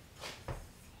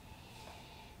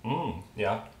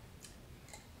 Yeah.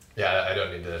 Yeah, I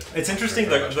don't need to... It's interesting,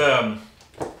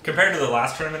 compared to the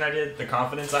last tournament I did, the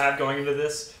confidence I have going into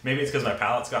this, maybe it's because my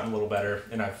palate's gotten a little better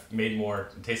and I've made more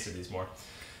and tasted these more.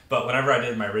 But whenever I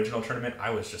did my original tournament, I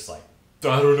was just like,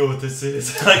 I don't know what this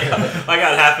is. I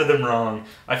got half of them wrong.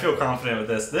 I feel confident with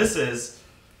this. This is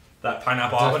that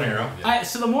pineapple habanero. Yeah.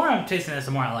 So the more I'm tasting this,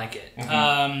 the more I like it.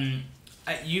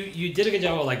 You did a good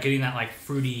job of like getting that like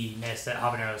fruitiness that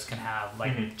habaneros can have.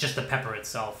 Like just the pepper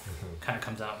itself kind of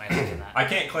comes out nicely in that. I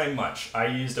can't claim much. I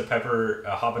used a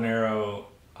pineapple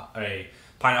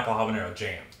habanero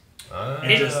jam.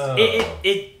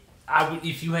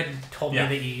 If you had told me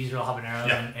that you use real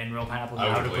habanero and real pineapple, I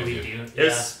would have believed you.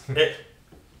 It's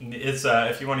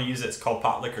if you want to use it, it's called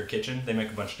Pot Liquor Kitchen. They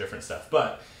make a bunch of different stuff,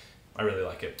 but I really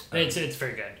like it. It's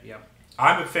very good. Yeah,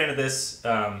 I'm a fan of this.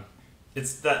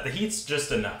 It's that the heat's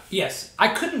just enough. Yes, I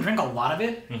couldn't drink a lot of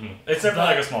it. It's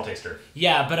definitely like a small taster.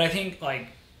 Yeah, but I think like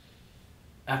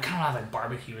I kind of have like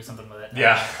barbecue or something with it.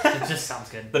 Yeah, it just sounds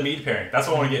good. The mead pairing. That's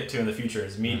what I want to get to in the future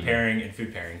is mead pairing and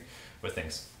food pairing with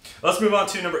things. Let's move on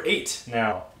to number 8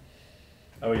 now.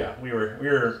 Oh yeah, we were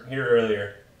here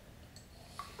earlier.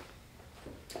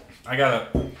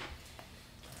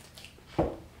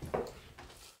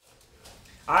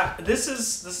 This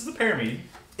is the pear mead.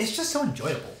 It's just so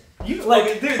enjoyable. Dude,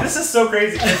 this is so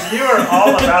crazy because you are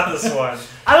all about this one.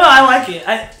 I don't know, I like it.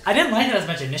 I didn't like it as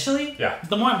much initially. Yeah.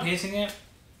 The more I'm tasting it,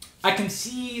 I can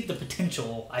see the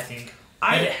potential, I think,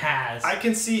 that it has. I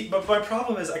can see, but my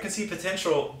problem is I can see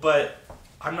potential, but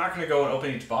I'm not going to go and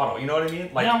open each bottle. You know what I mean?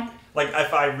 Like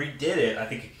if I redid it, I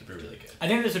think it could be really good. I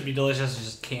think this would be delicious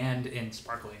just canned and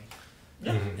sparkling.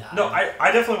 Yeah. No,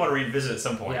 I definitely want to revisit at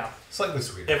some point. Yeah. Slightly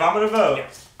sweet. If I'm going to vote,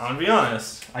 I'm going to be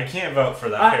honest, I can't vote for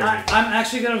that pear mead. I'm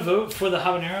actually going to vote for the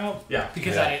habanero. Yeah.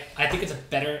 Because I think it's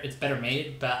better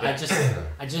made, but I just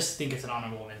think it's an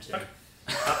honorable mention.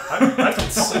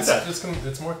 It's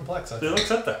more complex. They'll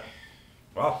accept that.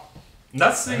 Wow.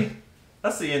 That's the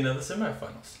end of the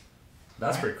semifinals.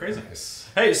 That's pretty crazy. Nice.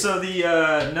 Hey, so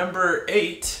the number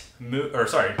 8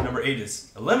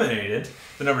 is eliminated.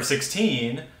 The number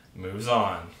 16 moves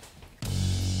on.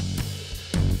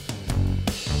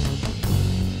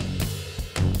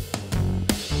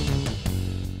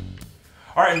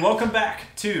 All right, and welcome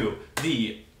back to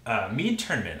the Mead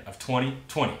Tournament of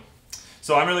 2020.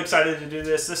 So I'm really excited to do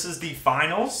this. This is the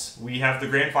finals. We have the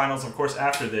grand finals, of course,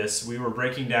 after this. We were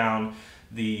breaking down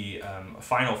the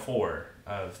final 4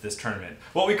 of this tournament.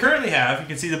 What we currently have, you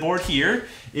can see the board here,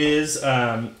 is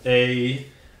I'll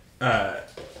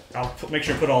make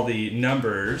sure to put all the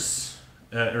numbers,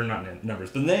 or not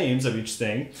numbers, the names of each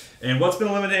thing, and what's been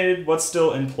eliminated, what's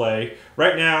still in play.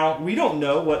 Right now, we don't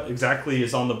know what exactly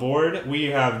is on the board. We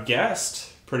have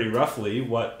guessed pretty roughly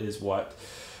what is what,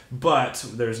 but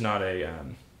there's not a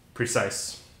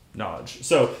precise knowledge.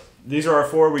 So these are our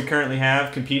 4 we currently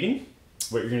have competing,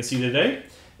 what you're going to see today.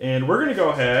 And we're going to go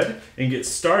ahead and get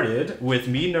started with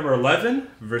mead number 11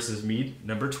 versus mead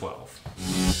number 12.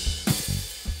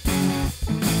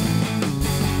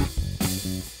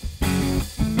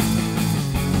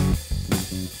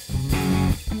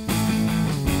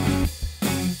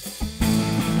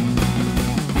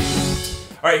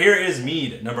 All right, here is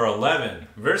mead number 11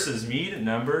 versus mead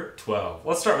number 12.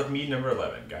 Let's start with mead number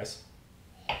 11, guys.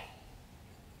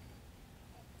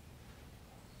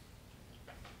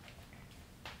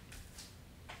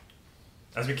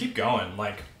 As we keep going,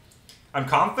 like, I'm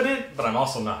confident, but I'm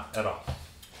also not at all.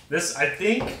 This, I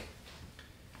think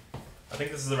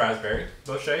this is the raspberry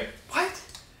Bochet. What?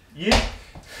 Yeah.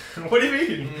 What do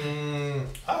you mean?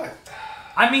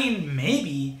 I mean,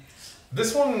 maybe.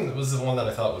 This one was the one that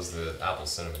I thought was the apple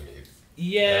cinnamon mead.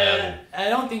 Yeah, I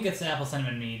don't think it's an apple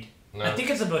cinnamon mead. No. I think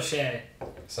it's a Bochet.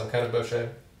 Some kind of Bochet?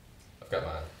 I've got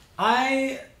mine.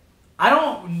 I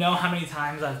don't know how many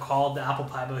times I've called the apple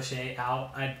pie Bochet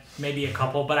out. Maybe a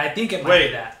couple, but I think it might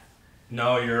be that.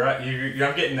 No, you're right.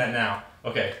 I'm getting that now.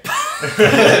 Okay.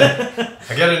 I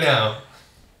get it now.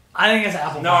 I think it's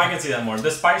apple pie. No, I can see that more. The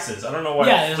spices. I don't know why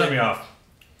it threw me off.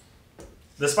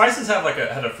 The spices have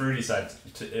had a fruity side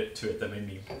to it that made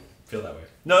me feel that way.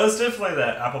 No, it's definitely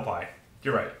that apple pie.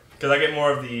 You're right. Because I get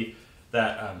more of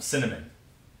that cinnamon.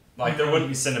 Like, there wouldn't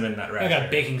be cinnamon in that raspberry. Like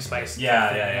a baking spice.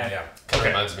 Yeah. Kind of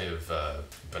reminds me of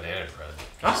banana bread.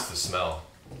 Just the smell.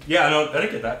 Yeah, no, I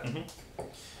didn't get that.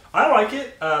 I like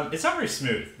it. It's not very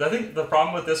smooth. I think the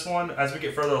problem with this one, as we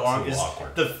get further along, is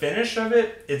awkward. The finish of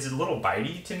it. It's a little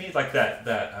bitey to me, like that.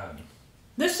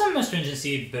 There's some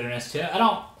astringency, bitterness to it. I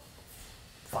don't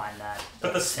find that.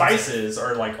 But the spices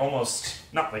are like almost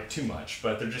not like too much,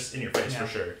 but they're just in your face for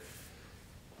sure.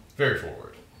 Very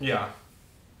forward. Yeah.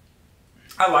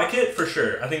 I like it for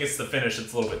sure. I think it's the finish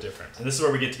that's a little bit different. And this is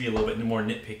where we get to be a little bit more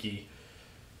nitpicky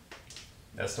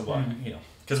as to what,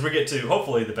 because we get to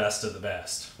hopefully the best of the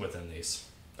best within these.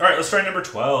 All right, let's try number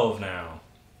 12 now.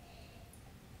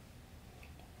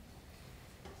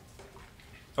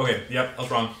 Okay, yep, I was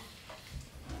wrong.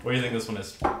 What do you think this one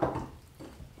is?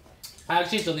 I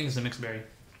actually still think it's a mixed berry.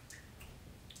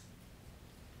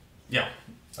 Yeah.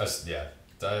 I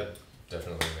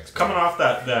definitely mixed berry. Coming off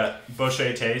that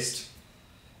Bochet taste,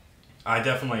 I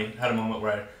definitely had a moment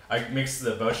where I mixed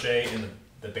the Bochet and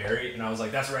the berry, and I was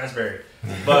like, that's raspberry.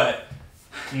 But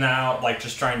now, like,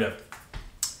 just trying to,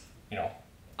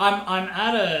 I'm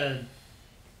at a...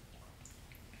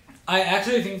 I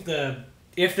actually think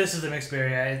if this is the mixed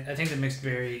berry, I think the mixed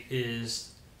berry is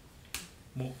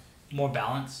more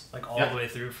balanced, like all the way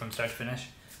through from start to finish.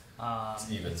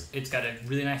 It's even. It's got a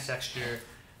really nice texture.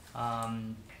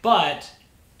 But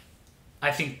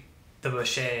I think the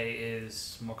Bochet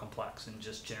is more complex and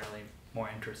just generally more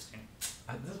interesting.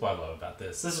 This is what I love about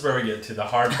this. This is where we get to the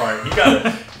hard part. You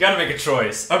gotta make a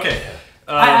choice. Okay.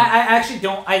 I actually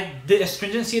don't. The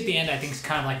astringency at the end, I think, is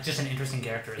kind of like just an interesting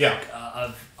characteristic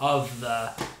of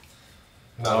the.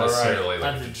 Not necessarily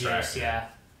like of the juice, yeah.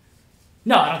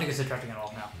 No, I don't think it's attracting at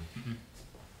all. No. Mm-hmm.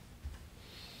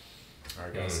 All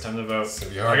right, guys, time to vote.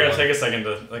 I gotta take a second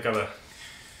to like have a.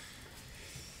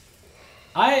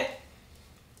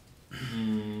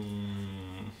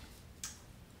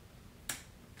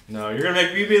 No, you're gonna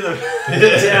make me be the.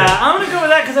 Yeah, I'm gonna go with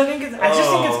that because I think I just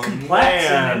think it's complex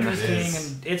and interesting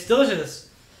and it's delicious.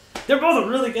 They're both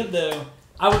really good though.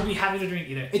 I would be happy to drink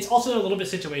either. It's also a little bit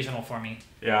situational for me.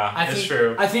 Yeah, it's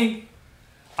true. I think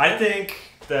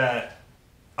that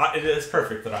it is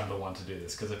perfect that I'm the one to do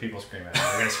this because if people scream at me,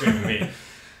 they're gonna scream at me.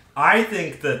 I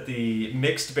think that the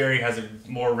mixed berry has a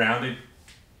more rounded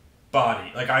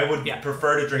body. Like I would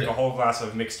prefer to drink a whole glass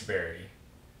of mixed berry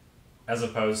as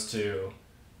opposed to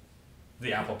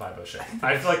the apple pie Bochet.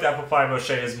 I feel like the apple pie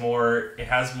Bochet is more. It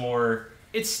has more.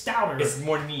 It's stouter. It's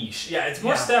more niche. Yeah, it's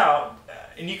more stout,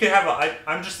 and you could have.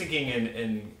 I'm just thinking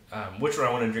in which one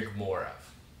I want to drink more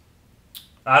of.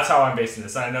 That's how I'm basing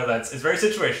this. And I know it's very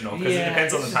situational because it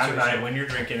depends on the time of night when you're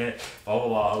drinking it, blah blah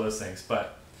blah, all those things.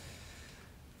 But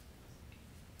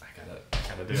I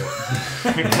gotta do it.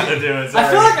 I gotta do it. Sorry.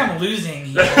 I feel like I'm losing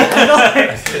here.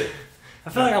 I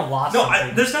feel like I've lost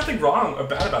something. There's nothing wrong or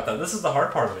bad about that. This is the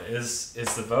hard part of it, is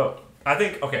the vote. I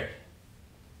think, okay.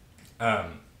 There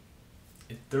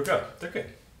we go. They're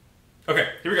good. Okay,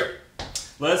 here we go.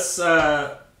 Let's,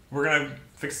 we're going to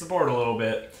fix the board a little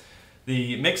bit.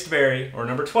 The mixed berry, or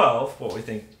number 12, what we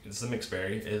think is the mixed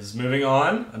berry, is moving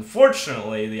on.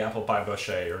 Unfortunately, the apple pie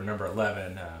boucher, or number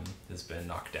 11, has been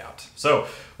knocked out. So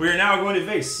we are now going to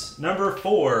face number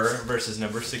 4 versus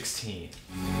number 16.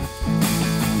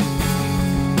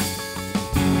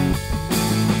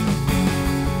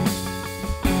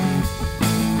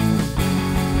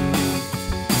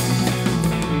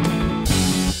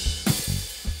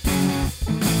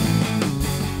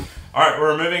 All right,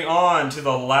 we're moving on to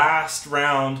the last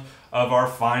round of our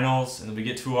finals, and then we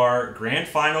get to our grand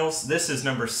finals. This is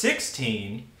number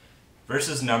 16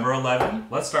 versus number 11.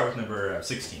 Let's start with number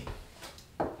 16.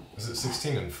 Is it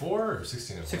 16 and 4 or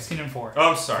 16 and 4? 16 and 4. Oh,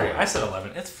 I'm sorry. I said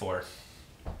 11. It's 4.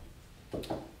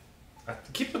 I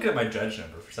keep looking at my judge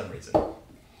number for some reason.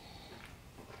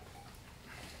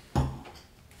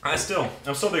 I'm still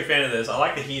a big fan of this. I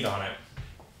like the heat on it.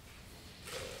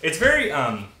 It's very,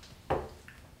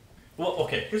 well,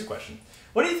 okay, here's a question.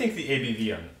 What do you think the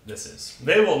ABV on this is?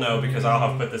 They will know because I'll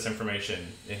have put this information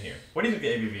in here. What do you think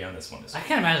the ABV on this one is? I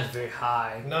can't imagine it's very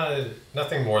high.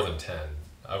 Nothing more than 10.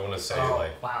 I want to say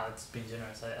Wow, it's being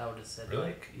generous. I would have said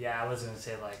really? I was going to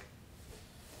say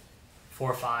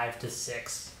 4 or 5 to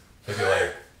 6. Maybe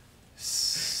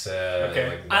 7.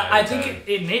 Okay. 9, I 10. think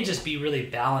it may just be really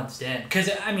balanced in. Because,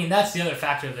 I mean, that's the other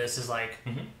factor of this is I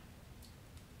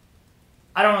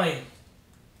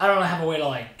don't really have a way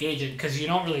to gauge it because you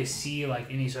don't really see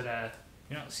any sort of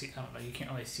you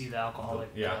can't really see the alcoholic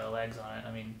legs on it.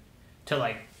 I mean,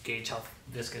 to gauge how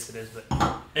viscous it is, but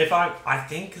if I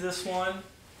think this one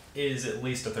is at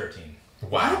least a 13. Wow.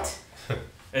 What?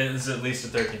 It is at least a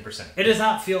 13%. It does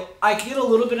not feel. I get a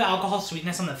little bit of alcohol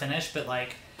sweetness on the finish, but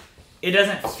it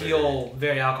doesn't feel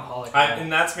very alcoholic.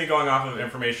 And that's me going off of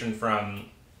information from.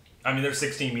 I mean, there's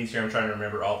 16 meats here. I'm trying to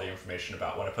remember all the information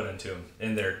about what I put into them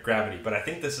in their gravity. But I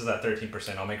think this is at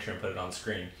 13%. I'll make sure and put it on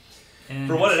screen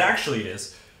for what it actually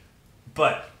is.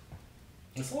 But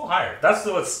it's a little higher. That's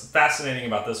what's fascinating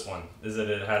about this one is that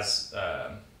it has,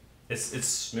 it's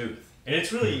smooth. And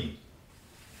it's really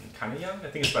kind of young. I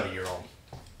think it's about a year old.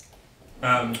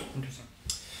 Interesting.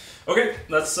 Okay,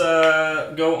 let's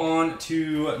go on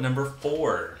to number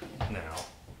 4 now.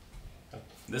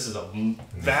 This is a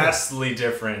vastly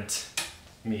different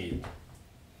mead.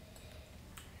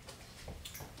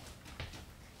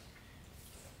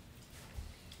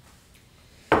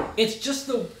 It's just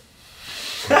the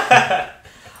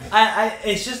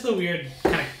it's just the weird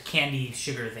kind of candy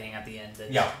sugar thing at the end.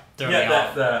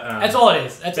 That's all it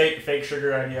is. That's fake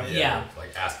sugar idea. Yeah.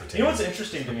 Like aspartame. You know what's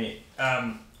interesting to me?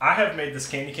 I have made this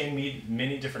candy cane mead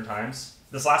many different times.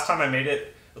 This last time I made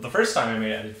it, the first time I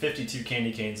made it, I did 52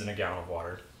 candy canes in a gallon of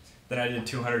water. Then I did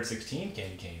 216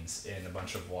 candy canes in a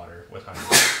bunch of water with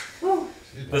honey.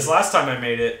 This last time I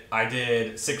made it, I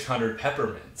did 600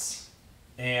 peppermints.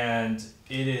 And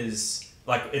it is,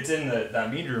 it's in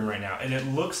that mead room right now, and it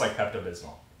looks like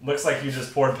Pepto-Bismol. Looks like you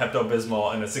just poured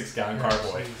Pepto-Bismol in a 6-gallon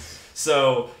carboy.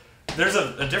 So there's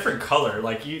a different color.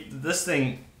 This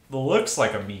thing looks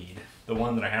like a mead. The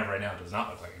one that I have right now does not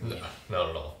look like a mead. No, not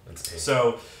at all. It's pink.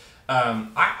 So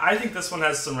I think this one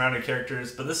has some rounded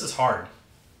characters, but this is hard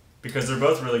because they're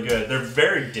both really good. They're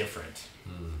very different.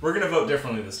 We're going to vote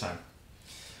differently this time.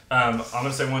 I'm going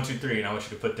to say 1, 2, 3, and I want you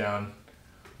to put down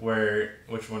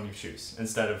which one you choose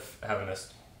instead of having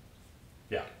us.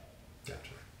 Yeah.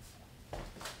 Gotcha.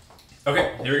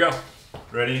 Okay, here we go.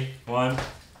 Ready? 1,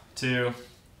 2,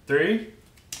 3.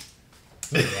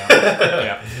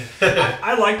 Yeah.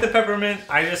 I like the peppermint.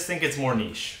 I just think it's more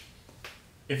niche.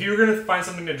 If you were going to find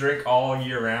something to drink all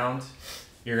year round,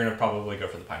 you're going to probably go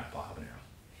for the pineapple habanero.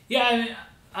 Yeah,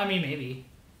 I mean maybe.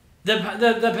 The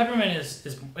peppermint is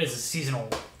a seasonal.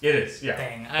 It is, yeah.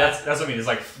 Thing. That's what I mean. It's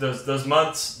like those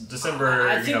months, December.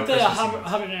 I think the Christmas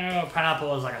habanero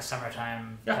pineapple is like a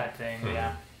summertime type thing. Mm-hmm.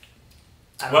 Yeah.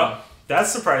 Well, that's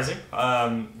surprising.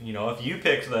 If you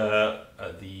picked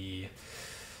the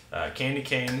candy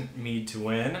cane mead to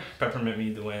win, peppermint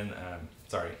mead to win.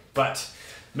 Sorry, but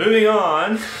moving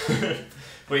on,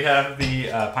 we have the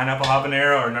pineapple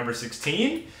habanero, or number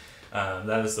 16.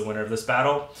 That is the winner of this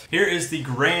battle. Here is the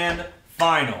grand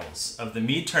finals of the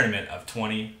mead tournament of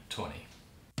 2020.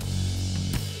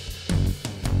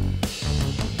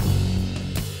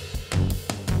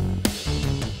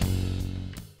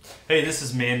 Hey, this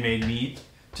is Man Made Mead.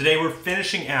 Today we're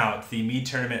finishing out the mead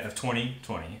tournament of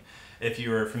 2020. If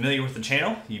you are familiar with the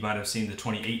channel, you might have seen the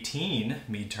 2018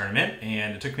 mead tournament,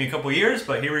 and it took me a couple years,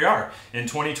 but here we are. In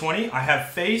 2020, I have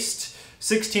faced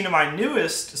 16 of my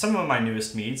newest, some of my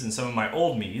newest meads and some of my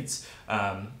old meads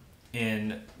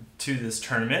to this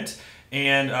tournament.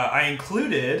 And I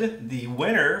included the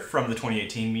winner from the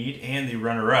 2018 mead and the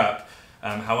runner-up.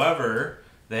 However,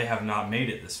 they have not made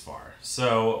it this far.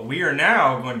 So we are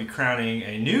now going to be crowning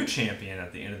a new champion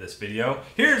at the end of this video.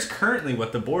 Here's currently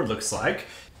what the board looks like.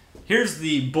 Here's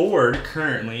the board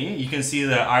currently. You can see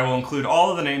that I will include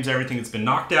all of the names, everything that's been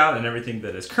knocked out, and everything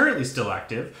that is currently still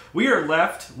active. We are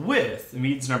left with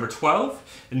Meads number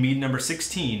 12 and Mead number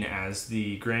 16 as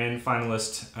the grand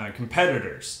finalist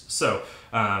competitors. So,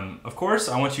 of course,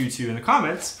 I want you to, in the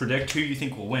comments, predict who you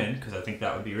think will win, because I think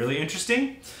that would be really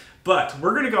interesting. But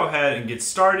we're going to go ahead and get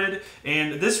started,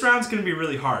 and this round's going to be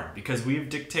really hard, because we've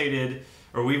dictated,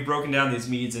 or we've broken down these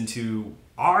meads into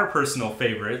our personal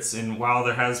favorites, and while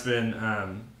there has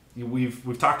been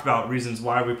we've talked about reasons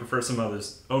why we prefer some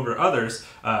others over others,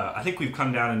 I think we've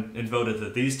come down and voted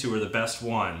that these two are the best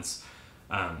ones.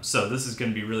 So this is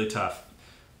going to be really tough.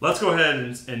 Let's go ahead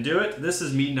and do it. This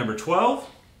is mead number 12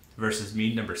 versus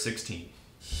mead number 16.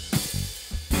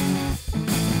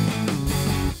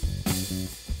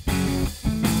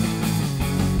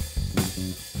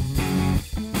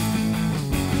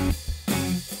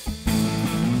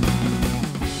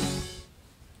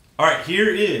 All right, here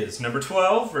is number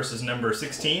 12 versus number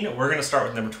 16. We're going to start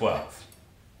with number 12.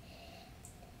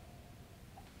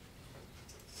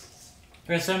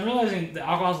 Okay, so I'm realizing the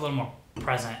alcohol's a little more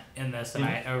present in this than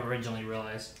I originally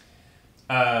realized.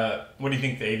 What do you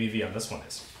think the ABV on this one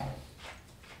is?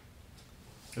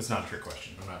 It's not a trick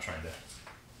question. I'm not trying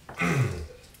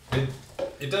to...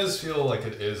 It does feel like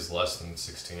it is less than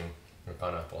 16 in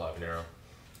pineapple habanero.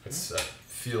 I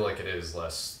feel like it is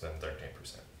less than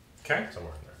 13%. Okay.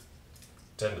 Somewhere in there.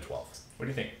 10 to 12. What do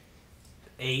you think?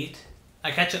 8. I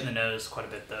catch it in the nose quite a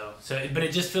bit though. So, but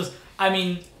it just feels. I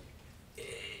mean,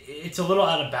 it's a little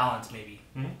out of balance maybe.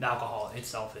 The alcohol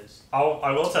itself is. I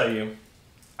will tell you,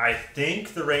 I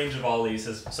think the range of all these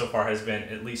so far has been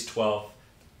at least 12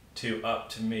 to up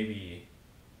to maybe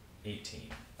 18.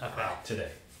 Okay.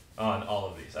 Today on all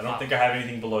of these. I don't think I have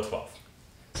anything below 12.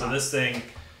 So this thing,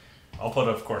 I'll put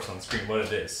of course on the screen what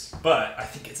it is, but I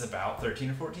think it's about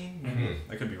 13 or 14.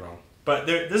 I could be wrong. But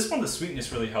this one, the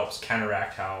sweetness really helps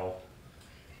counteract how...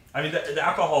 I mean, the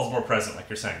alcohol is more present, like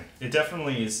you're saying. It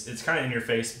definitely is. It's kind of in your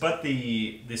face, but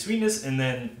the sweetness, and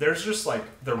then there's just like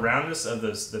the roundness of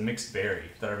the mixed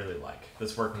berry that I really like.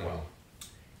 That's working well.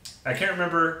 I can't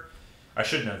remember. I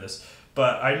should know this,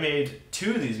 but I made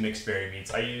 2 of these mixed berry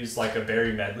meats. I used like a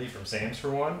berry medley from Sam's for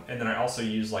one, and then I also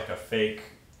used like a fake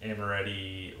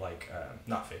amaretti, like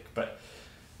not fake, but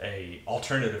a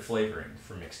alternative flavoring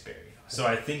for mixed berry. So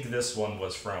I think this one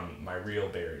was from my real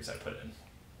berries I put in.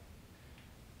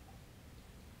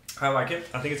 I like it.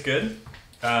 I think it's good.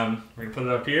 We're going to put it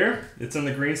up here. It's in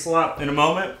the green slot. In a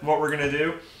moment, what we're going to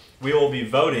do, we will be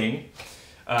voting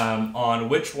on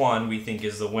which one we think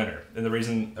is the winner. And the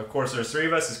reason, of course, there's 3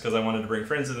 of us is because I wanted to bring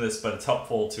friends into this, but it's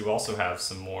helpful to also have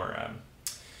some more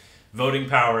voting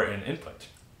power and input.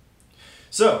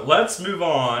 So let's move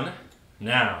on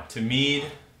now to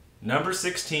mead number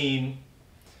 16.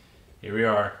 Here we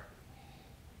are.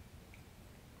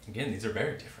 Again, these are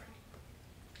very different.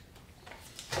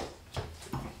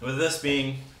 With this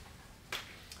being,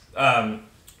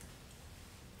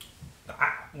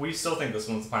 we still think this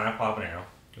one's pineapple habanero.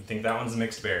 We think that one's a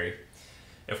mixed berry.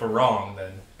 If we're wrong,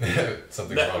 then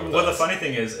something's wrong with Well, us. the funny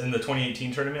thing is, in the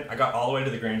 2018 tournament, I got all the way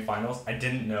to the grand finals. I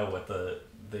didn't know what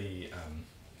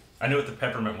I knew what the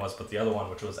peppermint was, but the other one,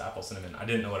 which was apple cinnamon, I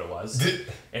didn't know what it was.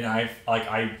 And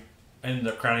I ended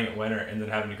up crowning it winner and then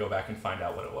having to go back and find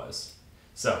out what it was.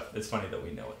 So it's funny that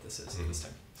we know what this is this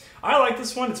time. I like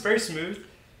this one. It's very smooth.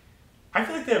 I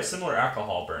feel like they have similar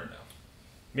alcohol burn though.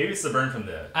 Maybe it's the burn from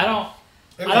the... I don't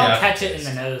catch it in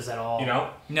the nose at all. You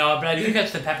know? No, but I do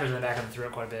catch the peppers in the back of the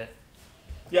throat quite a bit.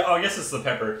 Yeah, I guess it's the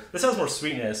pepper. This has more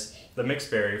sweetness. The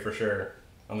mixed berry for sure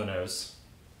on the nose.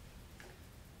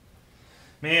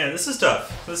 Man, this is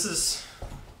tough. This is,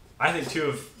 I think,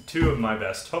 two of my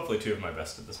best. Hopefully 2 of my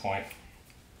best at this point.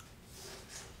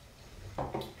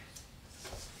 All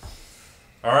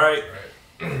right.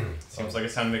 Seems like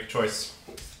it's time to make a choice.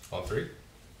 On 3?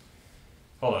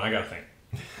 Hold on, I gotta think.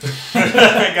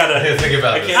 I gotta think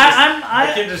about this.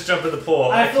 I can't just jump in the pool.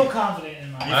 I feel confident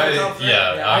in mine. You feel confident?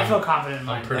 Yeah, I feel confident in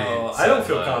mine. I don't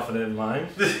feel confident in mine.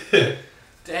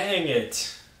 Dang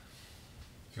it.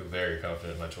 I feel very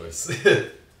confident in my choice.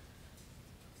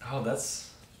 Oh,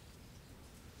 that's...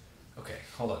 Okay,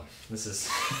 hold on. This is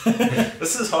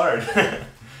this is hard.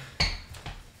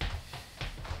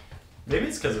 Maybe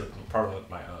it's because of part of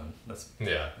my own. That's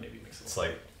maybe makes it. It's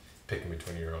like picking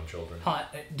between your own children. Hold on,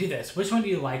 do this. Which one do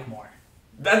you like more?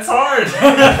 That's hard.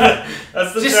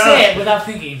 That's the Just challenge. say it without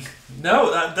thinking.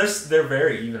 No, they're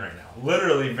very even right now.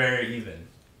 Literally very even.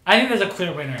 I think there's a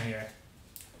clear winner here.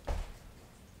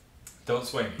 Don't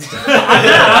sway me.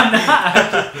 I'm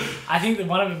not. I think that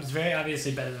one of them is very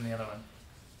obviously better than the other one.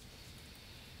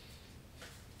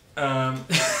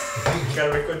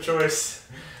 Gotta make one choice.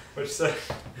 What you say?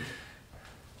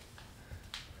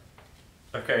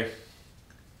 Okay.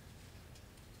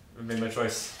 I made my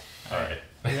choice. All right.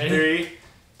 You ready?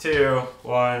 3, 2,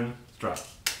 1, drop.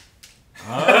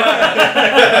 Oh,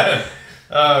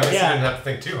 I guess you Yeah. didn't have to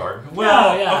think too hard.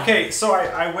 Well, yeah. okay, so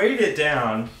I weighed it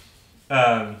down.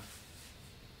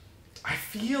 I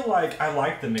feel like I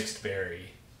like the mixed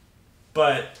berry,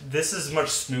 but this is much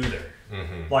smoother.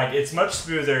 Mm-hmm. Like, it's much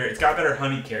smoother. It's got better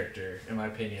honey character, in my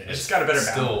opinion. It's just got a better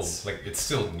balance. It's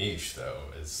still niche though,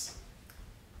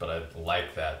 but I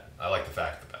like that. I like the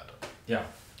fact about it. Yeah.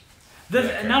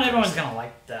 Not everyone's gonna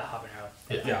like the habanero.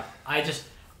 Yeah.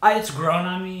 It's grown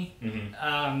on me.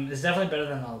 Mm-hmm. It's definitely better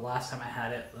than the last time I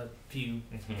had it a few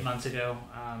months ago.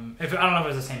 I don't know if it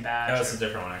was the same batch. That's a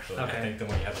different one, actually. Okay. I think, than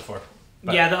what you had before.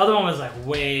 But yeah, the other one was like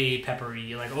way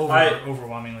peppery, like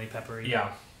overwhelmingly peppery.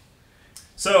 Yeah.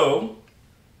 So,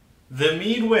 the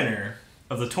mead winner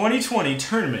of the 2020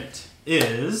 tournament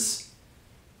is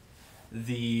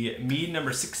the mead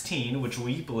number 16, which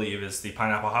we believe is the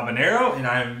pineapple habanero, and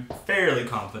I'm fairly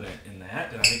confident in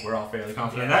that, and I think we're all fairly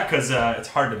confident in that, because it's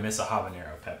hard to miss a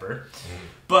habanero pepper.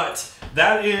 But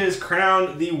that is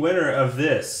crowned the winner of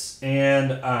this,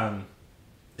 and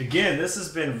again, this has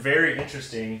been very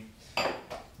interesting,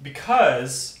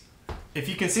 because if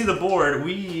you can see the board,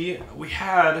 we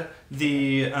had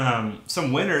the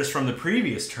some winners from the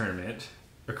previous tournament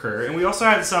occur, and we also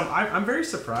had some. I'm very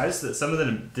surprised that some of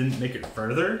them didn't make it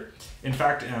further. In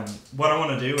fact, what I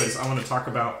want to do is I want to talk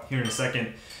about here in a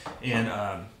second, in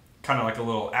kind of like a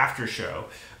little after show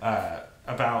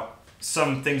about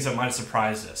some things that might have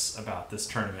surprised us about this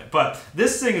tournament. But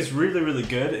this thing is really, really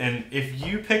good, and if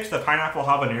you picked the pineapple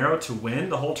habanero to win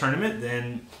the whole tournament,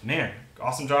 then man,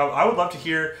 awesome job. I would love to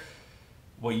hear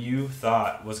what you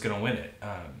thought was going to win it.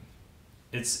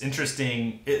 It's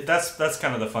interesting. That's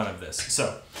kind of the fun of this.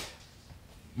 So,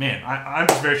 man, I'm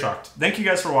just very shocked. Thank you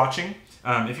guys for watching.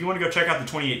 If you want to go check out the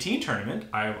 2018 tournament,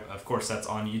 of course that's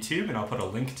on YouTube, and I'll put a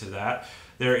link to that.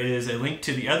 There is a link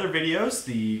to the other videos,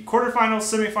 the quarterfinals,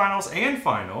 semifinals, and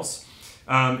finals.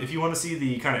 If you want to see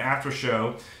the kind of after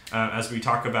show, as we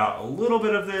talk about a little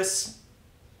bit of this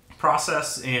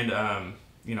process and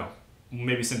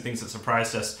maybe some things that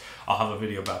surprised us, I'll have a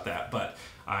video about that. But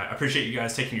I appreciate you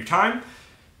guys taking your time.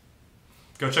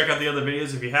 Go check out the other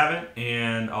videos if you haven't,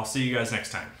 and I'll see you guys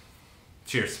next time.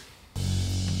 Cheers.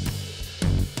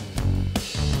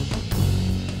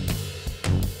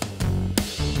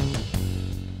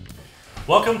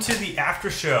 Welcome to the after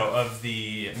show of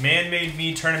the Man Made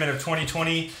Mead Tournament of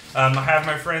 2020. I have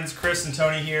my friends Chris and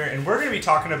Tony here, and we're going to be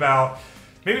talking about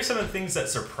maybe some of the things that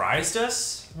surprised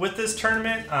us with this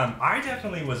tournament. I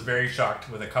definitely was very shocked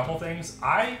with a couple things.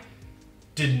 I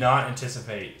did not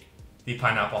anticipate the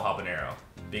pineapple habanero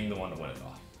being the one to win it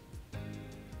all.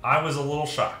 I was a little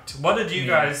shocked. What did you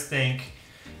guys think?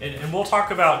 And we'll talk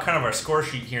about kind of our score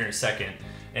sheet here in a second,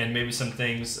 and maybe some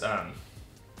things.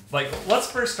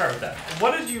 Let's first start with that.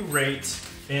 What did you rate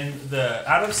in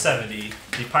out of 70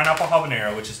 the pineapple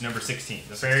habanero, which is number 16,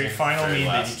 the very final mead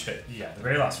that you chose? Yeah, the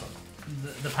very last one.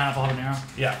 The pineapple habanero?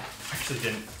 Yeah. Actually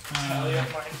didn't tally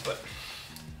up mine,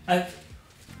 but...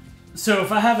 So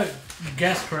if I have it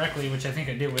guessed correctly, which I think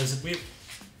I did,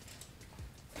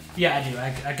 yeah, I do.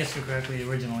 I guessed it correctly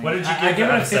originally. What did you give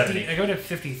it out of 70? I give it a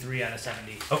 53 out of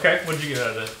 70. Okay, what did you give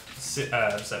it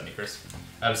out of 70, Chris?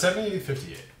 Out of 70,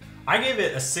 58. I gave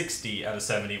it a 60 out of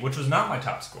 70, which was not my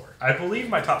top score. I believe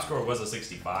my top score was a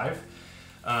 65.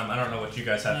 I don't know what you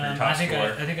guys had for your top score.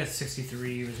 I think a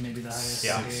 63 was maybe the highest.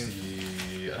 Yeah. I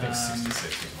think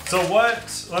 66. So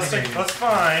let's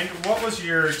find what was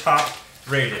your top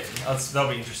rating. That'll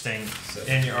be interesting.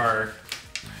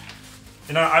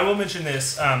 And I will mention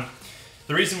this.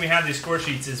 The reason we have these score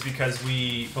sheets is because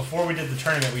before we did the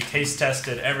tournament, we taste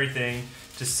tested everything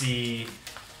to see.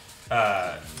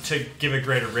 To give a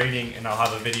greater rating, and I'll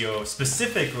have a video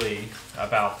specifically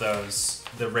about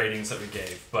the ratings that we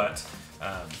gave. But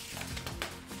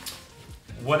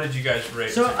what did you guys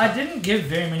rate? So I didn't give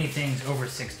very many things over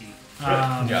 60.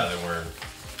 Yeah, they were.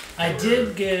 I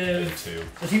did give. Two.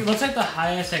 It looks like the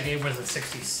highest I gave was a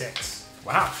 66.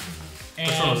 Wow. And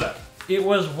which one was that? It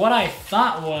was what I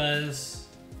thought was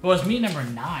mead number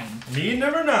 9. Mead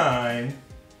number 9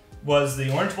 was the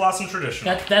Orange Blossom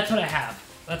Traditional. That's what I have.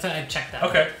 That's what I checked that.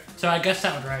 Okay. So I guess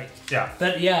that was right. Yeah.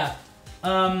 But yeah,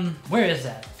 where is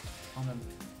that? On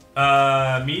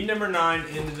the... Mead number 9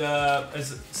 ended up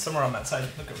is somewhere on that side.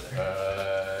 Look over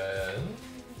there.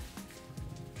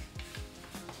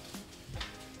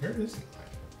 Where is it?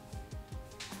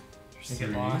 You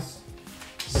get lost.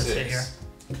 Six. Stay here.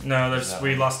 No,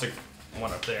 we lost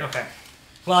one up there. Okay.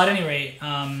 Well, at any rate,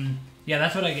 yeah,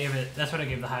 that's what I gave it. That's what I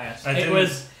gave the highest. It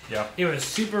was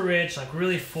super rich, like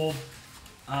really full,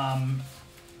 like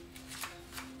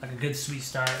a good sweet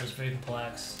start. It was very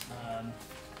complex.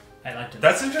 I liked it.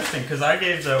 That's interesting because I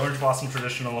gave the Orange Blossom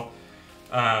Traditional.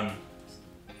 I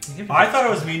thought it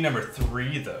was mead number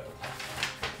 3 though.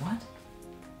 What?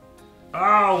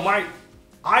 Oh my!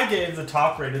 I gave the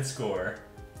top rated score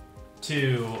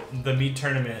to the mead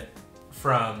tournament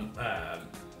from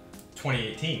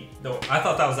 2018. Though I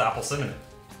thought that was the apple cinnamon.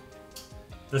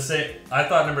 I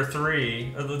thought number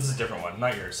 3. This is a different one,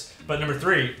 not yours. But number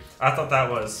 3, I thought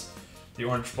that was the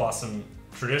Orange Blossom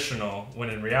Traditional, when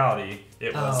in reality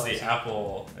it was the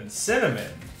apple and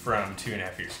cinnamon from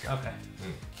 2.5 years ago. Okay.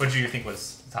 What do you think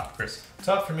was top, Chris?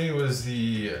 Top for me was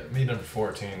the mead number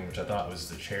 14, which I thought was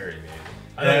the cherry mead.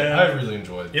 I really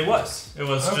enjoyed it. Was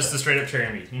just the straight up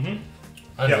cherry mead. Mm-hmm.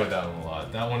 I enjoyed that one a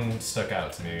lot. That one stuck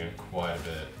out to me quite a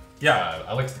bit. Yeah.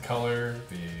 I liked the color,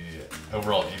 the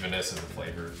overall evenness of the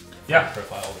flavor. Yeah.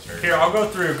 Profile was very Here, good. I'll go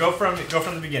through. Go from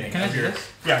the beginning. Can I do this?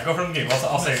 Yeah, go from the beginning.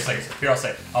 I'll say it second. Here, I'll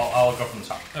say it. I'll go from the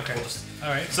top. Okay. All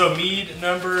right. So mead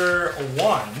number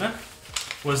 1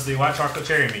 was the white chocolate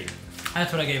cherry mead.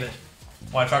 That's what I gave it.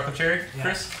 White chocolate cherry, Yeah.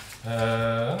 Chris?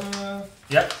 Yep.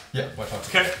 Yep. Yeah, white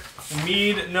chocolate. Okay.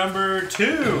 Mead number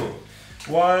 2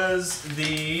 was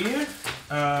the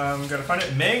gotta find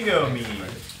it, mango mead.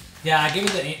 Yeah, I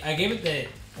gave it the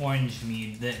orange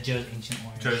mead, the Joe's Ancient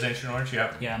Orange. Joe's Ancient Orange,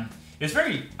 yeah. Yeah. It's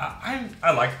very.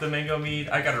 I like the mango mead.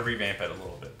 I gotta revamp it a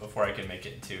little bit before I can make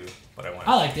it into what I want.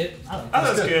 I liked it. I thought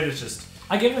it was good. It's just.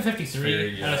 I gave it a 53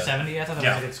 very, out of 70. I thought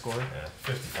that was a good score. Yeah,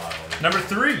 55. Number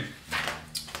 3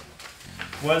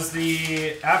 was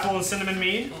the apple and cinnamon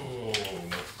mead. Oh,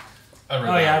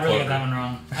 I really got that one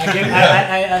wrong. I gave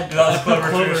That was I put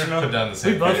clover traditional. Put down the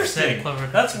same. We both Interesting. said clover.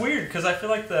 That's weird because I feel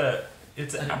like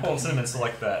it's apple and cinnamon, so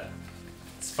like that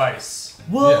spice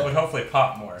Well, would hopefully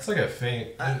pop more. It's like a faint.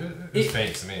 It's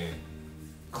faint to me.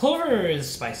 clover is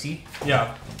spicy.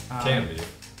 Yeah. Can be.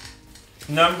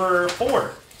 Number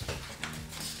 4,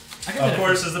 I give of it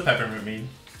course, is the peppermint mead.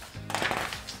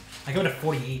 I give it a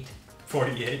 48.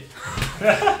 48.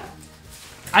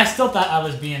 I still thought I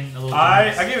was being a little.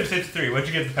 I gave it 53. What'd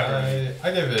you give the peppermint?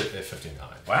 I gave it a 59.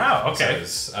 Wow. Okay.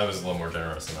 So I was a little more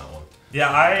generous in that one. Yeah,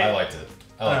 I liked it.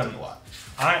 I liked it a lot.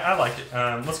 I liked it.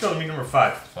 Let's go to mead number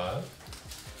 5.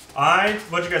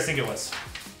 5. What'd you guys think it was?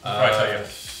 Before I tell you.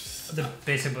 The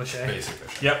basic boucher. Basic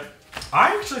fish. Yep.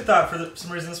 I actually thought for some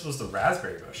reason this was the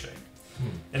raspberry boucher.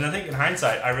 And I think in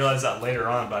hindsight, I realized that later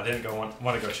on, but I didn't want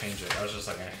to go change it. I was just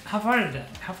like, eh. How far did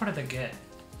that get?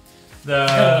 The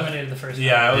got eliminated the first round.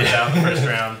 Yeah, it was out the first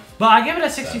round. But I gave it a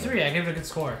 63. I gave it a good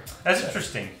score. That's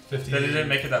interesting 50. that it didn't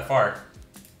make it that far.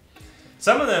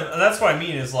 Some of them, that's what I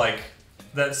mean, is like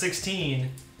that 16.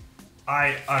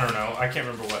 I don't know. I can't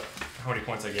remember how many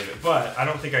points I gave it, but I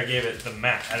don't think I gave it the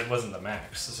max. It wasn't the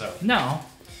max. So No.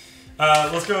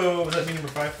 let's go. Was that mead number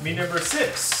 5? Mead number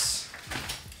 6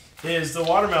 is the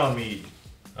watermelon mead.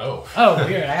 Oh. Oh,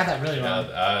 weird. I got that really wrong.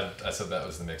 I said that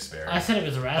was the mixed berry. I said it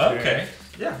was a raspberry. Okay.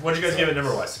 Yeah. What did you guys give it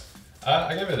number wise?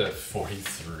 I gave it a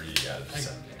 43 out of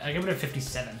 70. I give it a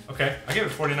 57. Okay. I gave it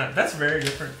 49. That's very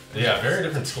different. Yeah, very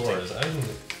different scores.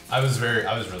 I was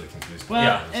really confused. Well,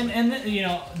 Yeah. and you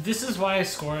know, this is why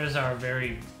scores are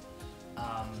very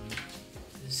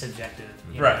subjective.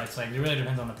 You Right. know? It's like it really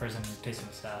depends on the person who's tasting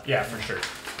the stuff. Yeah, for sure.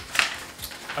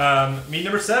 Mead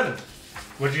number 7.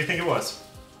 What did you think it was?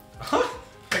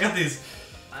 I got these.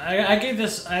 I gave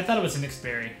this. I thought it was a mixed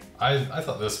berry. I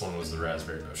thought this one was the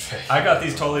raspberry boucher. I got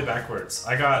these totally backwards.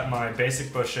 I got my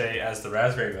basic boucher as the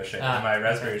raspberry boucher, and my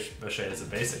raspberry boucher as the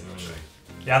basic boucher.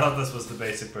 Yeah, I thought this was the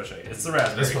basic boucher. It's the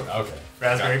raspberry. This one, okay.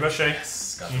 Raspberry boucher.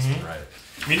 Yes, got this one right.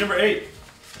 Mead number 8.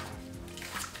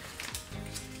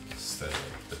 It's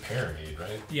the pear mead,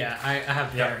 right? Yeah, I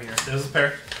have pear here. This is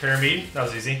pear mead. That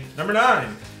was easy. Number 9.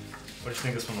 What do you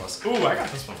think this one was? Ooh, I got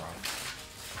this one wrong.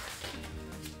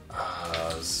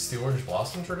 Is this the orange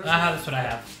blossom tradition? That's what I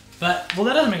have. But well,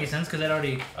 that doesn't make any sense because I'd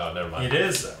already. Oh, never mind. It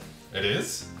is though. It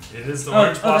is? It is the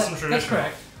orange blossom tradition. That's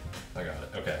correct. I got it.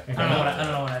 Okay. I don't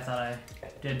know what I thought I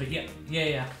did, but yeah.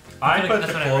 I put the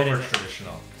that's what I read clover it.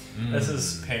 traditional. This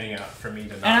is panning out for me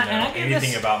to not And know I gave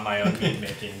anything this- about my own mead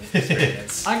making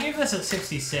experience. I gave this a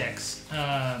 66.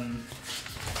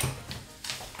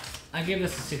 I gave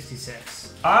this a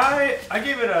 66. I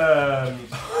gave it a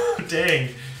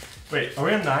dang. Wait, are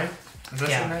we on 9? Is that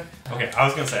Yeah. 9? Okay, I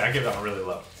was gonna say I gave that one really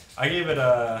low. I gave it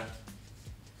a.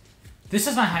 This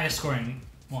is my highest scoring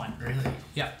one. Really?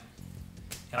 Yeah.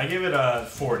 I gave it a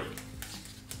 40.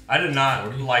 I did not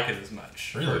 40? like it as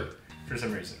much. Really? for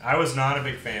some reason. I was not a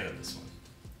big fan of this one.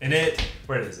 And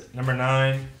where is it? Number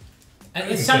 9.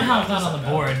 It's somehow not on the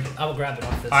board. I will grab it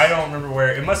off this. I don't remember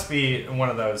where. It must be in one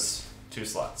of those 2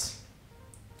 slots.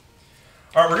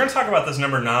 All right, we're going to talk about this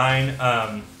number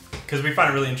 9 because we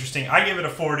find it really interesting. I gave it a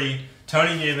 40.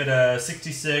 Tony gave it a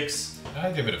 66.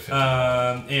 I give it a 50.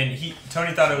 And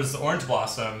Tony thought it was the Orange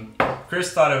Blossom.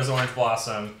 Chris thought it was Orange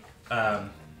Blossom.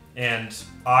 And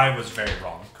I was very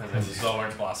wrong because it was the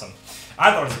Orange Blossom.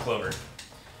 I thought it was a Clover.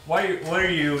 What are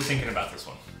you thinking about this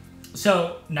one?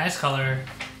 So, nice color.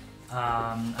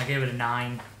 I gave it a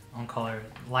 9 on color.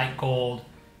 Light gold,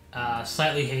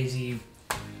 slightly hazy.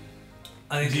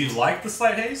 Do you like the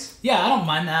slight haze? Yeah, I don't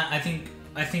mind that. I think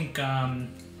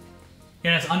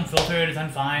it's unfiltered, it's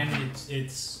unfined,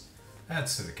 it's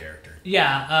adds to the character.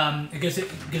 Yeah, it gives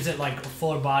it like a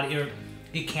fuller body, or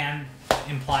it can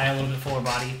imply a little bit fuller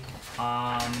body.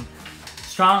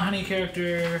 Strong honey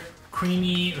character,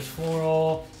 creamy, it was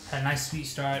floral, had a nice sweet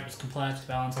start, it was complex,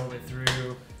 balanced all the way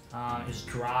through. It was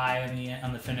dry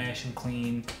on the finish and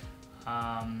clean.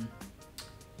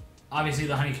 Obviously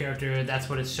the honey character, that's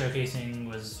what it's showcasing,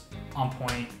 was on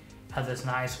point. Had this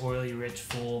nice, oily, rich,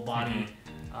 full body.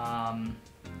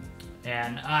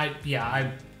 And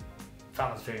I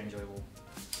found this very enjoyable.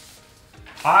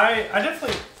 I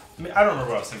definitely, I don't remember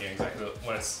what I was thinking exactly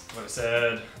what I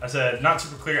said. I said not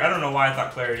super clear. I don't know why I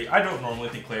thought clarity. I don't normally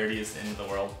think clarity is the end of the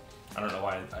world. I don't know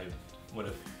why I would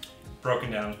have broken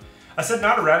down. I said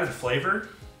not a rounded flavor.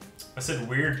 I said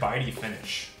weird bitey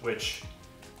finish, which...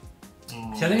 See,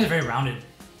 I think it's very rounded.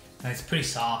 And it's pretty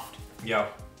soft. Yeah.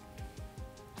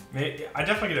 I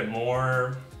definitely get it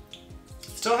more...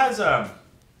 Still has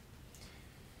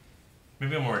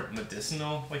maybe a more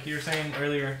medicinal, like you were saying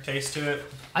earlier, taste to it.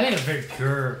 I think it's very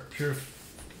pure.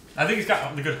 I think it's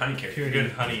got the good honey character.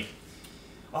 Good honey.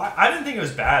 Well, I didn't think it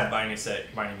was bad by any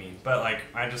means, but like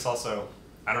I just also,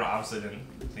 I don't know, obviously didn't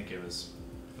think it was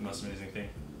the most amazing thing.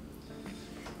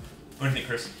 What do you think,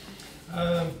 Chris?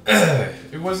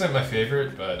 It wasn't my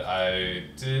favorite, but I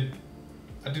did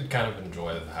kind of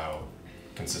enjoy how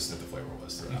consistent the flavor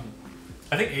was throughout.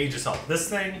 I think age is helped. This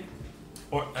thing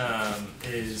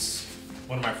is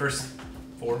one of my first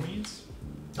 4 meads.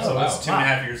 So wow. it's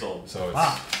 2.5 years old. So it's,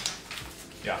 wow.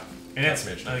 Yeah. And it's,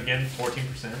 again,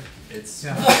 14%. It's...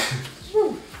 Yeah.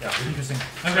 Yeah. Interesting.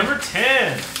 Okay. Number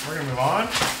 10. We're going to move on.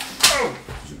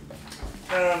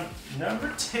 Oh!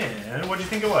 Number 10. What do you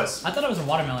think it was? I thought it was a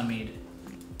watermelon mead.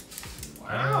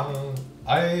 Wow.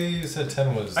 I said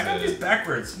 10 was I got these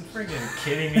backwards. Are you freaking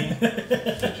kidding me?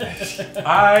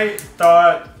 I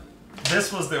thought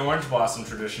this was the Orange Blossom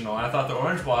traditional. I thought the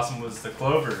Orange Blossom was the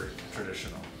Clover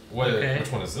traditional.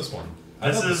 Which one is this one?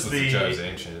 This is the Joe's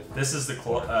Ancient. This is the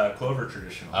Clover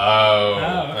traditional.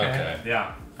 Oh, okay.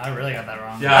 Yeah. I really got that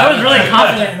wrong. Yeah. I was really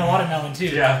confident in the watermelon too.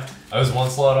 Yeah. I was 1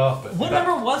 slot off. But what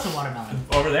number was the watermelon?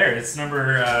 Over there. It's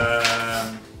number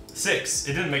 6.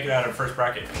 It didn't make it out of first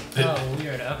bracket. Oh,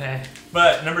 weird. Okay.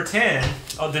 But number 10,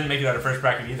 didn't make it out of first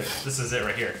bracket either. This is it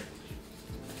right here.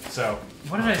 So.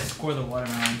 What did I score the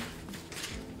watermelon?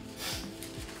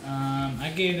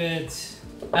 I gave it...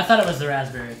 I thought it was the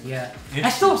raspberry, yeah. I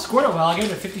still scored it well. I gave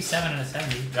it a 57 and a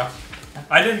 70. Yeah.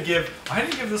 I didn't give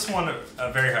this one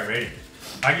a very high rating.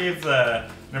 I gave the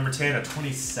number 10 a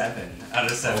 27 out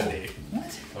of 70. Oh.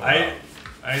 What? Oh, wow.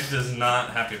 I was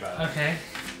not happy about it. Okay.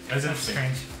 That's interesting.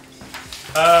 Strange.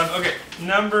 Okay,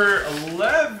 number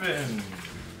 11.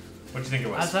 What do you think it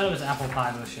was? I thought it was apple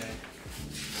pie Boucher.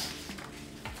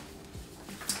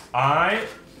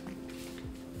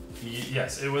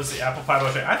 Yes, it was the apple pie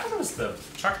Boucher. I thought it was the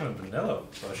chocolate vanilla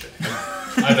Boucher. I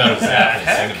thought it was the apple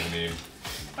cinnamon mead.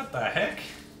 What the heck?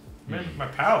 Man, my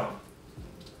palate.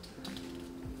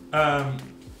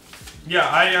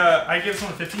 Yeah, I give this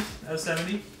one a 50 out of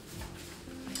 70.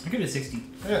 I give it a 60.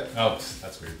 Yeah. Oh,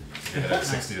 that's weird. Yeah,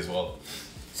 60 as well.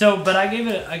 So, but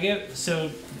so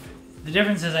the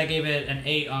difference is I gave it an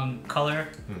 8 on color.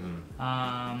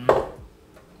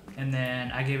 And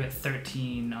then I gave it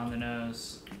 13 on the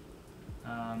nose.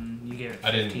 You gave it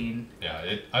 15.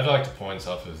 I'd like to point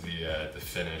off of the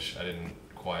finish. I didn't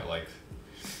quite like.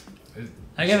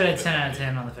 I gave it a 10 out of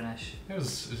 10 on the finish. It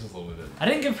was just a little bit. I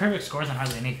didn't give perfect scores on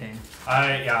hardly anything.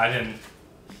 I didn't.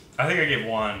 I think I gave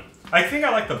 1. I think I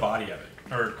like the body of it,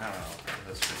 or I don't know.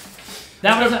 That's true.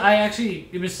 That was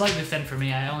it was slightly thin for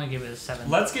me. I only gave it a 7.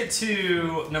 Let's get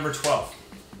to number 12.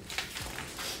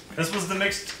 This was the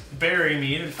mixed berry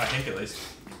mead, I think at least.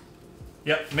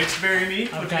 Yep, mixed berry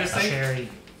mead. What do you guys think?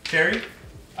 Cherry.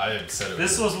 I had said it.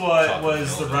 This was what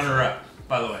was the runner-up,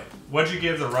 by the way. What'd you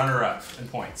give the runner-up in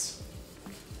points?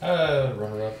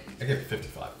 Runner-up. I gave it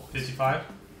 55 points. 55.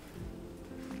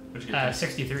 What'd you get?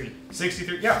 63.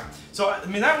 63. Yeah. So I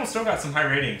mean that one still got some high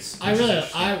ratings. I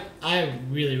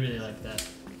really like that.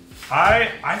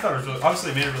 I thought it was really,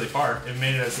 obviously it made it really far. It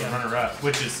made it as the runner-up,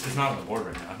 which is not on the board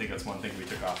right now. I think that's one thing we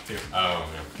took off too. Oh,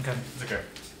 yeah. Okay. It's okay.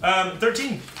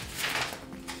 13.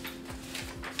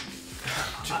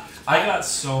 I got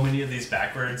so many of these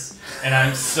backwards, and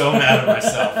I'm so mad at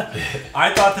myself.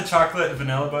 I thought the chocolate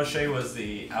vanilla boucher was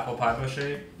the apple pie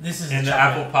boucher. This is and the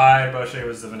apple pie boucher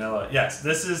was the vanilla. Yes,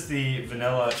 this is the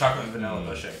vanilla chocolate and vanilla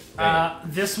boucher.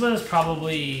 This was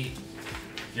probably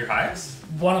your highest?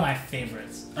 One of my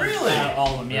favorites. Really? Out of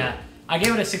all of them, yeah. I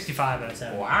gave it a 65 out of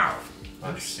 7. Wow.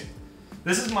 Interesting.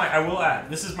 This is my, I will add,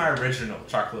 this is my original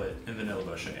chocolate and vanilla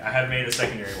boucher. I had made a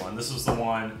secondary one. This was the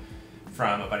one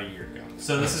from about a year ago.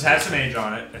 So this has had some age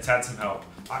on it. It's had some help.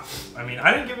 I mean,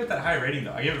 I didn't give it that high rating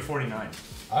though. I gave it 49.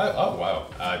 Oh wow.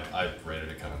 I rated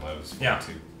it kind of low. It was 42. Yeah.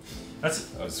 I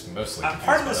was mostly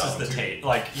part of this is the taste,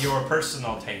 like your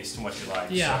personal taste and what you like.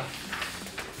 Yeah.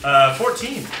 So.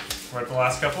 14. We're at the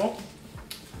last couple.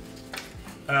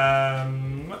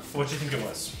 What do you think it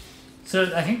was?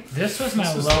 So I think this was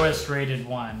my lowest rated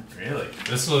one. Really?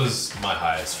 This was my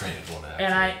highest rated one. Actually.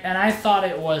 And I thought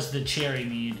it was the cherry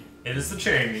mead. It is the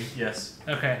cherry mead, yes.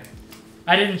 Okay.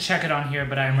 I didn't check it on here,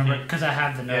 but I remember because I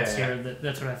have the notes here.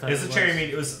 That's what I thought. It's the cherry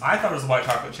mead. I thought it was the white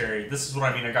chocolate cherry. This is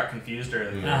what I mean. I got confused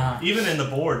earlier. Even in the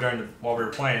board while we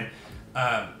were playing,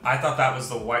 I thought that was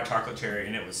the white chocolate cherry,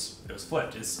 and it was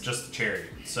flipped. It's just the cherry.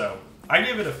 So I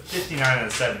give it a 59 out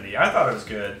of 70. I thought it was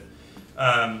good.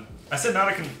 I said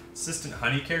not a consistent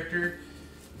honey character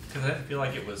because I didn't feel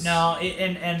like it was. No,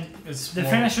 the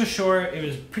finish was short. It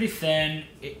was pretty thin.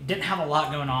 It didn't have a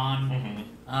lot going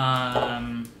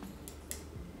on.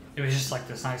 It was just like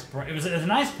this nice. It was a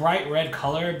nice bright red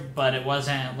color, but it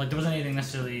wasn't like there wasn't anything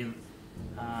necessarily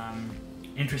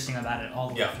interesting about it all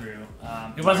the way through.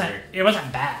 It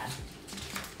wasn't bad.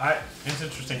 It's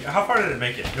interesting. How far did it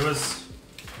make it? It was.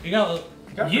 You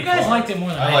guys liked it more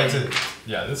than I liked it.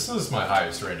 Yeah, this was my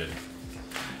highest rated.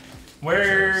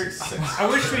 Where I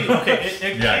wish we it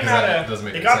came out of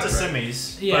it got to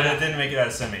semis, but it didn't make it out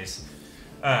of semis.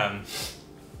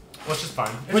 Which is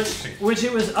fine. Which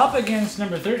it was up against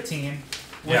number 13,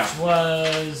 which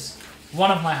was one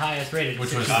of my highest rated.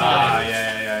 Which was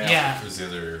yeah. It was the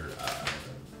other.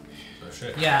 Oh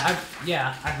shit.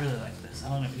 Yeah, I really like this. I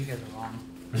don't know if you guys are wrong.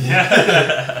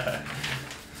 Yeah.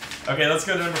 Okay, let's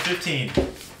go to number 15.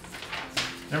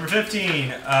 Number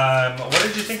 15. What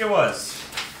did you think it was?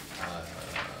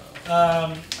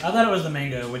 I thought it was the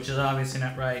mango, which is obviously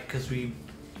not right because we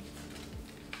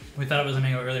thought it was a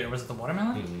mango earlier. Was it the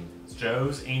watermelon? Mm-hmm. It's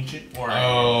Joe's Ancient Orange.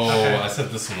 Oh, okay. I said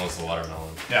this one was the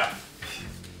watermelon. Yeah.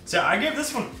 So I gave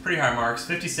this one pretty high marks,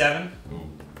 57. Ooh,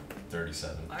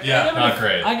 37. Yeah, not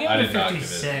great. I gave it a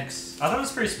 56. I thought it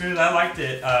was pretty smooth. I liked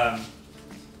it.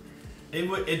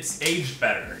 It's aged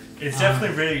better. It's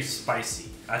definitely really spicy.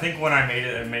 I think when I made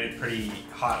it pretty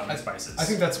hot on the spices. I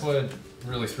think that's what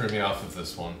really threw me off of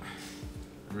this one.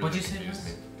 Really What'd you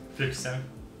say? 57.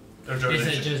 Or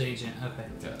Joe's Agent. Okay.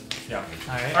 Yeah.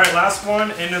 All right. Last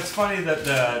one, and it's funny that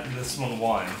this one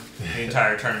won the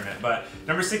entire tournament. But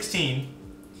number 16,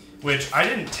 which I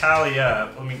didn't tally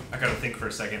up. I gotta think for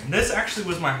a second. This actually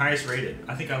was my highest rated.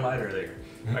 I think I lied earlier.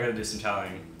 I gotta do some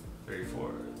tallying. 3,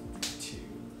 4, 2.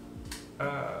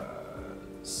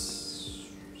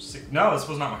 6. No, this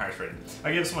was not my highest rated.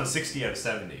 I gave this one a 60 out of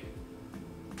 70.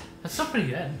 That's still pretty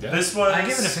good. Yeah. This was. I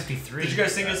gave it a 53. Did you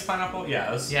guys think it was pineapple? Yeah,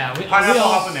 it was. Pineapple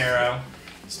habanero.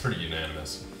 It's pretty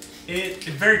unanimous. It's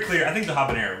very clear. I think the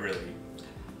habanero really.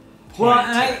 Well,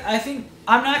 and I think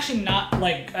I'm actually not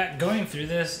like going through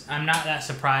this. I'm not that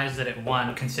surprised that it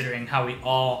won, considering how we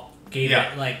all gave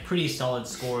it like pretty solid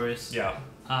scores. Yeah.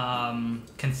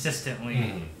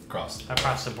 Consistently across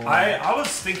the board. I was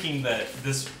thinking that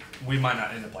we might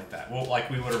not end up like that. Well,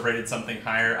 like we would have rated something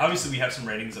higher. Obviously, we have some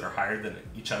ratings that are higher than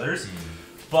each other's,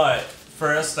 but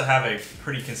for us to have a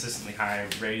pretty consistently high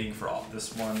rating for all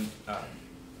this one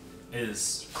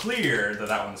is clear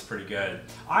that one's pretty good.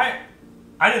 I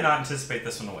did not anticipate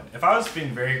this one to win. If I was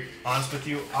being very honest with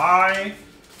you, I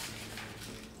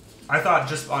thought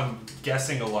just on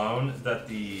guessing alone that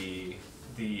the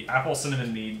apple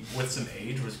cinnamon mead with some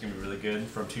age was going to be really good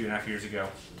from 2.5 years ago.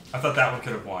 I thought that one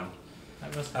could have won.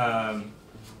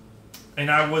 And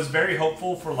I was very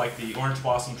hopeful for like the orange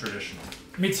blossom traditional.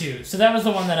 Me too. So that was the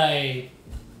one that I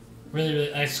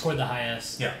really I scored the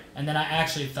highest. Yeah. And then I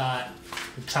actually thought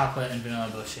the chocolate and vanilla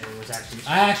boucher was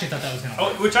I actually thought that was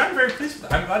gonna win. Which I'm very pleased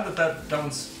with. I'm glad that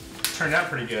one's turned out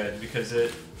pretty good because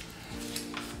age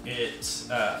has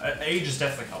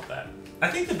definitely helped that. I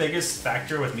think the biggest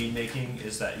factor with mead making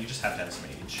is that you just have to have some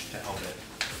age to help it.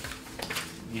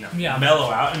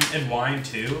 mellow out, and wine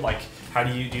too. Like, how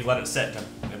do you let it set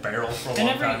in a barrel for a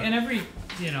long time? And every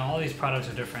all these products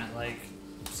are different. Like,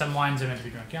 some wines are meant to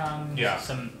be drunk young. Yeah.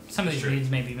 Some of these meads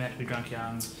may be meant to be drunk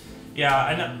young. Yeah,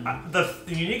 and the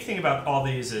unique thing about all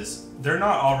these is they're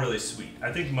not all really sweet.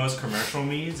 I think most commercial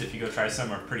meads, if you go try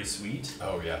some, are pretty sweet.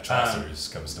 Oh yeah, Chaucer's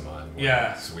comes to mind.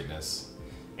 Yeah. Sweetness.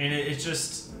 And it's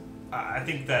just, I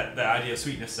think that the idea of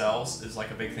sweetness sells is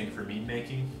like a big thing for mead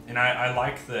making. And I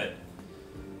like that.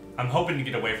 I'm hoping to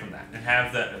get away from that and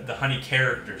have the honey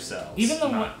character sells. Even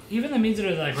the meads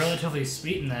that are like relatively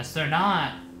sweet in this, they're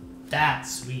not that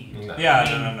sweet. No.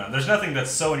 Yeah, no. There's nothing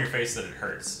that's so in your face that it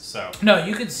hurts. So no,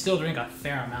 you could still drink a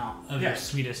fair amount of your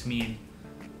sweetest mead,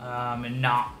 and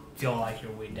not feel like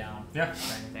you're weighed down. Or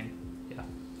anything. Yeah.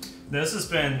 This has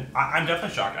been. I'm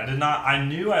definitely shocked. I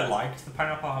knew I liked the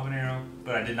pineapple habanero,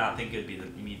 but I did not think it'd be the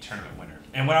mead tournament winner.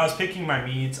 And when I was picking my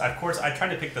meads, of course, I tried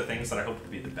to pick the things that I hoped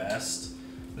would be the best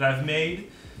that I've made.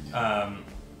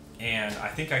 And I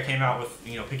think I came out with,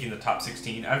 picking the top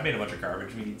 16. I've made a bunch of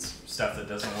garbage meads, stuff that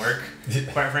doesn't work,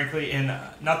 quite frankly. And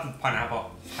not the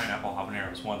pineapple habanero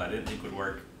was one that I didn't think would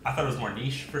work. I thought it was more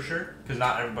niche for sure, because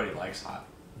not everybody likes hot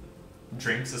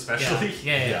drinks, especially.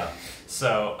 Yeah.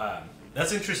 So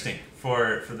that's interesting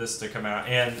for this to come out.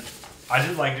 And I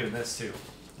did like doing this too,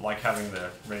 like having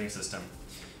the rating system.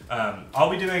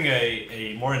 I'll be doing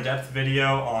a more in-depth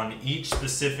video on each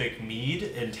specific mead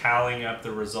and tallying up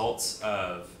the results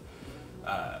of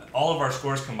all of our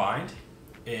scores combined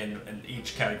in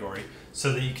each category,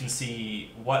 so that you can see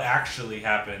what actually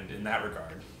happened in that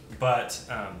regard. But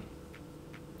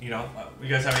you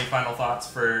guys have any final thoughts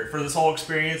for this whole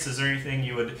experience? Is there anything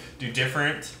you would do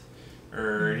different,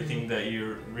 or anything that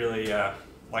you really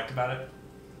liked about it?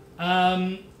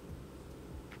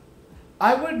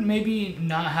 I would maybe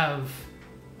not have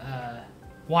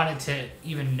wanted to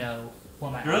even know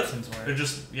what my options were. Or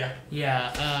just,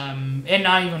 and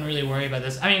not even really worry about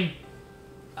this. I mean,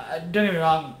 don't get me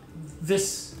wrong,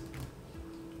 this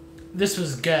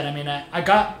was good. I mean,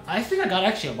 I think I got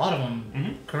actually a lot of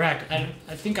them correct. I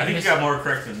think you got more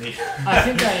correct than me. I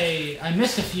think I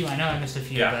missed a few. I know I missed a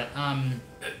few, but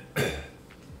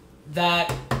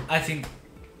that I think.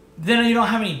 Then you don't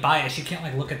have any bias. You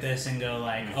can't look at this and go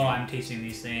oh, I'm tasting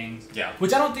these things. Yeah.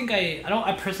 Which I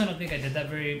personally don't think I did that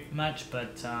very much,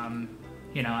 but I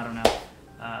don't know.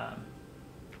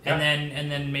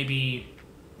 And then maybe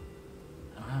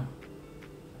I don't know,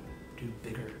 do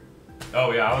bigger.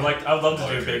 Oh yeah, I would love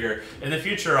to do bigger in the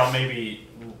future. I'll maybe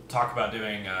talk about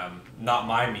doing not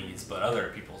my meads, but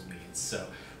other people's meads. So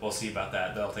we'll see about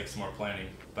that. That'll take some more planning,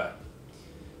 but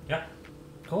yeah.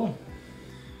 Cool.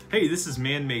 Hey, this is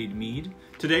Man Made Mead.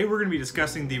 Today we're going to be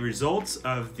discussing the results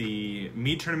of the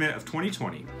Mead Tournament of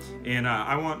 2020, and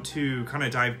I want to kind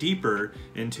of dive deeper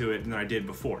into it than I did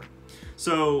before.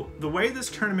 So the way this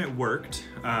tournament worked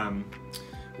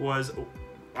was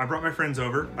I brought my friends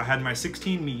over. I had my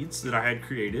 16 meads that I had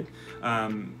created,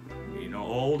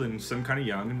 old and some kind of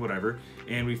young and whatever,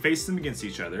 and we faced them against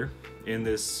each other in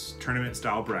this tournament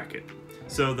style bracket.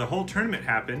 So the whole tournament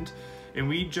happened, and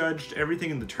we judged everything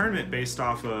in the tournament based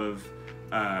off of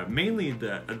mainly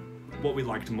what we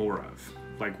liked more of,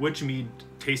 like which mead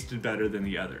tasted better than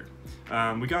the other.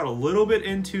 We got a little bit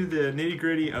into the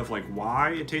nitty-gritty of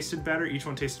why it tasted better. Each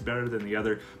one tasted better than the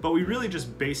other, but we really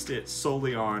just based it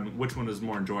solely on which one was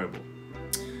more enjoyable.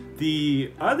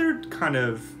 The other kind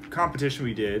of competition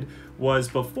we did was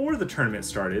before the tournament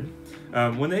started.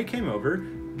 When they came over,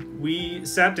 we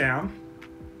sat down,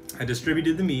 I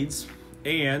distributed the meads,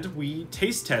 and we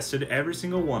taste tested every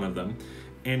single one of them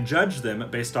and judged them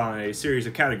based on a series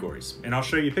of categories. And I'll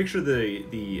show you a picture of the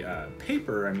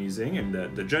paper I'm using and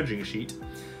the judging sheet.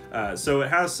 So it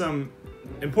has some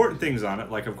important things on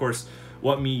it, like of course,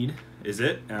 what mead is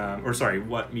it?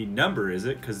 What mead number is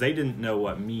it? Because they didn't know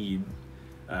what meads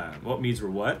were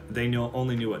what. They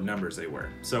only knew what numbers they were.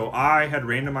 So I had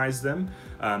randomized them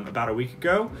about a week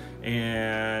ago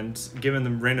and given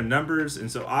them random numbers,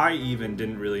 and so I even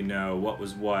didn't really know what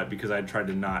was what because I tried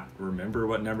to not remember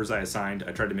what numbers I assigned.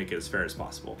 I tried to make it as fair as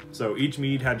possible. So each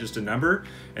mead had just a number,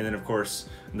 and then of course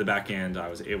in the back end I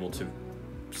was able to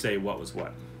say what was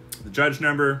what. The judge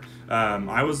number,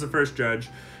 I was the first judge,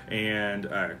 and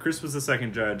Chris was the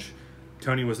second judge,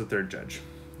 Tony was the third judge.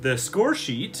 The score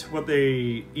sheet, what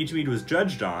each mead was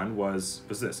judged on was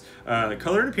this.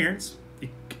 Color and appearance,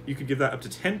 you could give that up to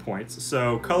 10 points.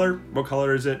 So color, what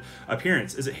color is it?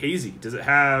 Appearance, is it hazy? Does it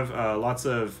have lots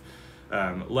of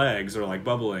legs or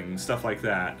bubbling, stuff like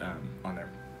that on there?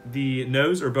 The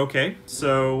nose or bouquet,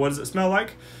 so what does it smell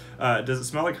like? Does it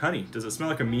smell like honey? Does it smell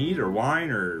like a mead or wine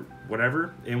or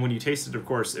whatever? And when you taste it, of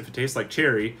course, if it tastes like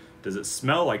cherry, Does it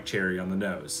smell like cherry on the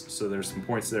nose? So there's some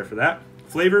points there for that.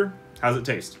 Flavor, how's it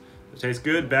taste? Does it taste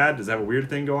good, bad? Does it have a weird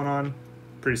thing going on?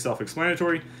 Pretty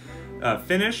self-explanatory.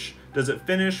 Finish, does it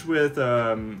finish with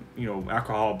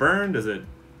alcohol burn? Does it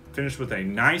finish with a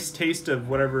nice taste of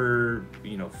whatever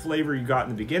flavor you got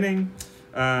in the beginning?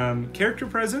 Character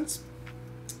presence,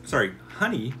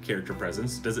 honey character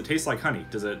presence. Does it taste like honey?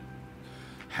 Does it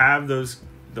have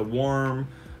the warm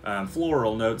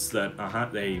floral notes that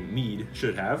a mead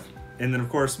should have? And then of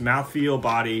course mouthfeel,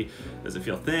 body. Does it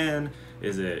feel thin?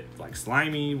 Is it like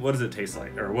slimy? What does it taste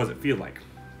like, or what does it feel like?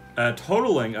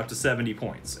 Totaling up to 70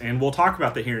 points, and we'll talk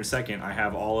about that here in a second. I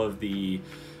have all of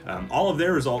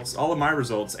their results, all of my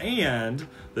results, and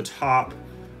the top,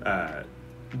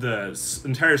 the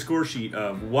entire score sheet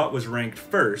of what was ranked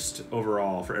first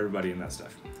overall for everybody and that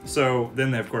stuff. So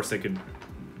then, of course, they could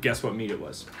guess what mead it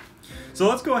was. So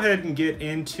let's go ahead and get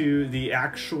into the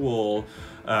actual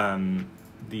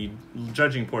the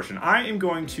judging portion. I am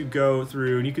going to go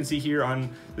through, and you can see here on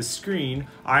the screen,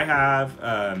 I have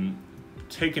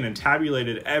taken and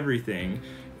tabulated everything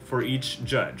for each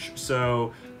judge.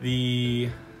 So the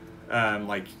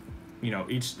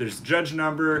there's judge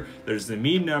number, there's the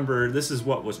mead number. This is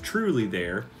what was truly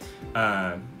there,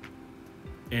 and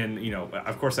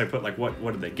of course I put like what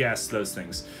did they guess, those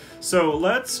things. So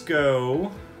let's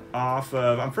go off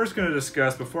of, I'm first going to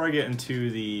discuss, before I get into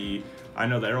the, I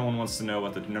know that everyone wants to know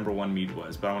what the number one mead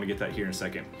was, but I want to get that here in a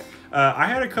second. I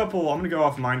had a couple, I'm going to go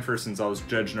off mine first since I was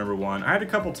judge number one. I had a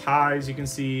couple ties. You can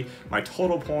see my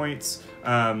total points.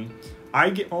 I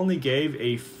only gave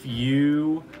a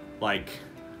few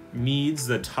meads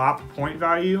the top point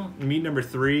value. Mead number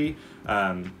 3,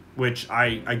 which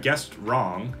I guessed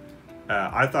wrong.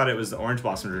 I thought it was the Orange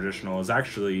Blossom Traditional. It was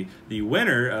actually the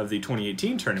winner of the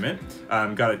 2018 tournament.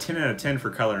 Got a 10 out of 10 for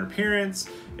color and appearance,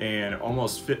 and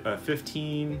almost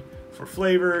 15 for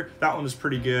flavor. That one was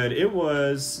pretty good. It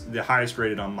was the highest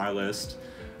rated on my list.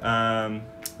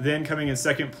 Then coming in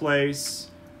second place,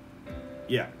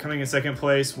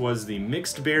 was the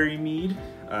Mixed Berry Mead.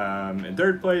 In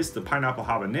third place, the Pineapple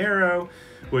Habanero,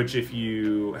 which if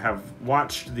you have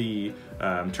watched the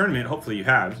tournament, hopefully you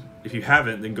have. If you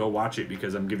haven't, then go watch it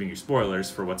because I'm giving you spoilers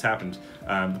for what's happened.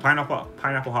 The Pineapple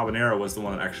Habanero was the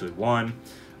one that actually won.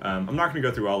 I'm not going to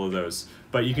go through all of those,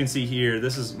 but you can see here,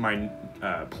 this is my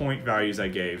point values I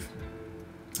gave.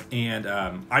 And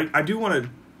I do want to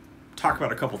talk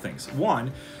about a couple things.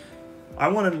 One, I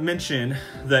want to mention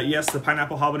that yes, the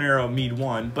Pineapple Habanero Mead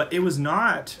won, but it was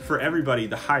not for everybody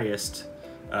the highest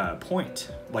point.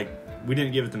 We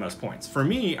didn't give it the most points. For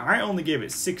me, I only gave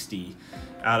it 60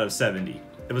 out of 70.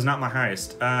 It was not my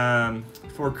highest.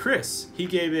 For Chris, he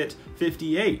gave it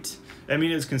 58. I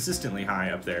mean, it was consistently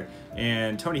high up there.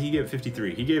 And Tony, he gave it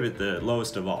 53. He gave it the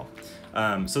lowest of all.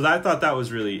 So I thought that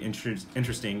was really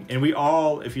interesting. And we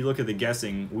all, if you look at the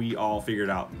guessing, we all figured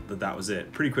out that that was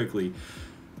it pretty quickly,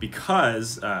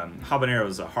 because habanero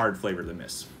is a hard flavor to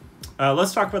miss.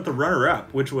 Let's talk about the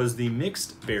runner-up, which was the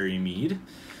Mixed Berry Mead.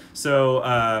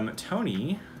 So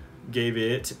Tony gave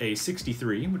it a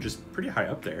 63, which is pretty high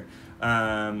up there.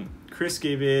 Chris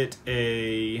gave it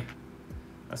a,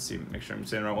 let's see, make sure I'm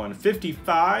saying the right one,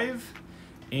 55,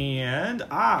 and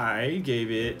I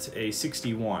gave it a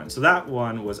 61. So that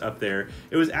one was up there.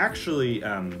 It was actually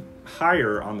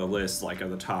higher on the list,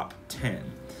 of the top 10.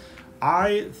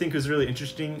 I think it was really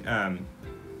interesting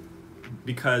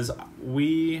because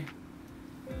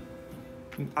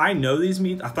I know these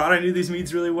meads. I thought I knew these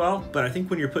meads really well, but I think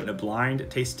when you're put in a blind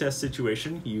taste test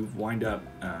situation, you wind up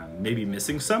maybe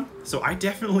missing some. So I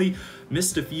definitely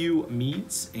missed a few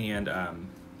meads, and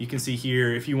you can see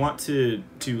here, if you want to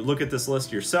look at this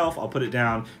list yourself, I'll put it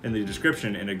down in the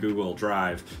description in a Google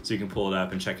Drive, so you can pull it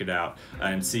up and check it out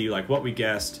and see what we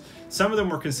guessed. Some of them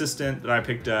were consistent that I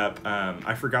picked up.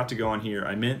 I forgot to go on here.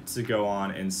 I meant to go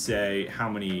on and say how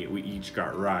many we each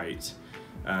got right.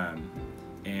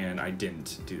 And I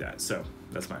didn't do that, so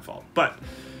that's my fault. But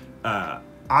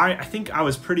I think I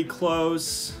was pretty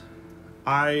close.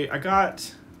 I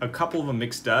got a couple of them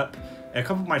mixed up. A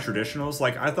couple of my traditionals,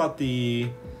 I thought the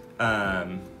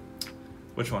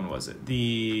which one was it?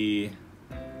 The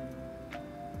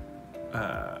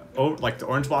the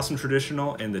Orange Blossom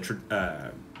Traditional and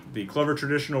the Clover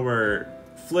Traditional were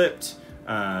flipped.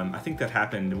 I think that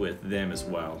happened with them as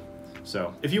well.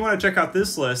 So if you want to check out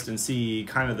this list and see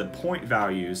kind of the point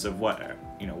values of what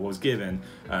was given,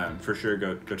 for sure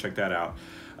go check that out.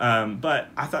 But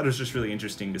I thought it was just really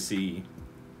interesting to see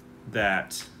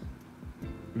that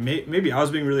maybe I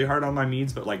was being really hard on my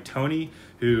meads, but like Tony,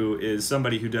 who is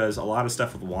somebody who does a lot of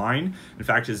stuff with wine. In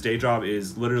fact, his day job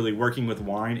is literally working with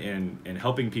wine and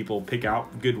helping people pick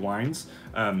out good wines.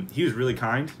 He was really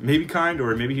kind,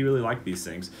 or maybe he really liked these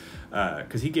things,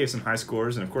 because he gave some high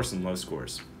scores and of course some low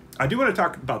scores. I do want to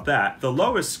talk about that. The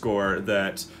lowest score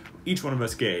that each one of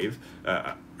us gave,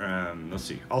 let's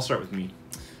see, I'll start with me.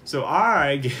 So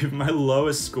I gave my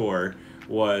lowest score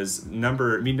was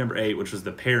mead number 8, which was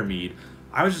the pear mead.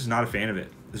 I was just not a fan of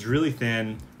it. It's really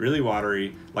thin, really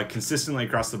watery, like consistently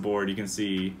across the board. You can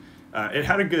see it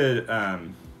had a good,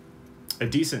 a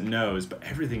decent nose, but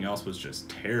everything else was just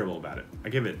terrible about it. I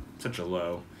give it such a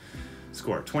low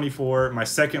score, 24. My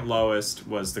second lowest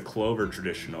was the Clover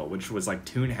Traditional, which was like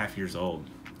 2.5 years old.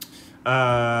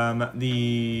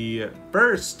 The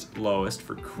first lowest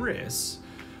for Chris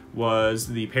was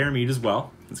the pear mead as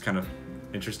well. It's kind of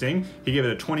interesting. He gave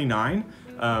it a 29.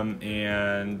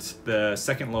 And the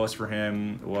second lowest for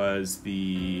him was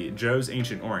the Joe's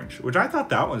Ancient Orange, which I thought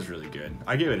that was really good.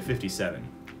 I gave it a 57.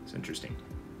 It's interesting.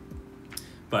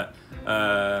 But,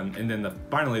 and then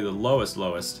finally the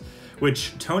lowest,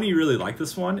 which Tony really liked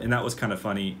this one, and that was kind of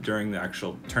funny during the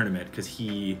actual tournament, because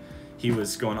he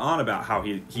was going on about how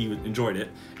he enjoyed it,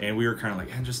 and we were kind of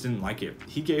like, I just didn't like it.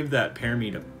 He gave that pear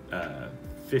mead a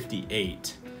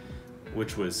 58.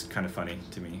 Which was kind of funny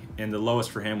to me. And the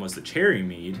lowest for him was the cherry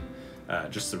mead,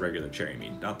 just the regular cherry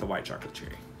mead, not the white chocolate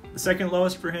cherry. The second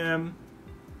lowest for him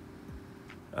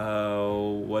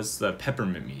was the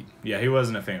peppermint mead. Yeah, he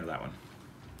wasn't a fan of that one.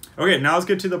 Okay, now let's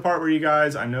get to the part where you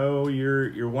guys, I know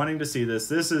you're wanting to see this.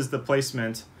 This is the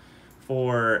placement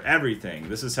for everything.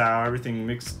 This is how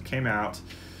everything came out.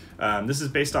 This is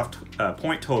based off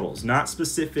point totals, not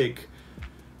specific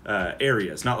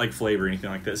areas, not like flavor or anything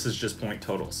like this. This is just point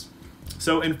totals.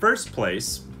 So in first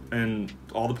place, and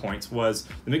all the points, was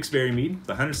the mixed berry mead,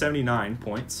 the 179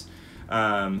 points.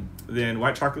 Then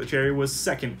white chocolate cherry was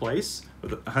second place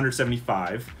with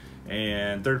 175.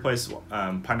 And third place,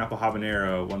 pineapple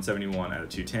habanero, 171 out of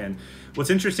 210. What's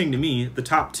interesting to me, the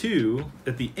top two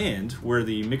at the end were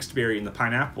the mixed berry and the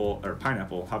pineapple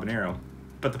habanero.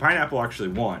 But the pineapple actually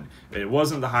won. It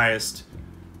wasn't the highest,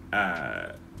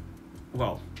 if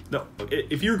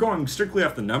you're going strictly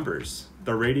off the numbers,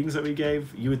 the ratings that we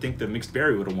gave, you would think the mixed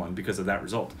berry would have won because of that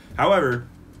result. However,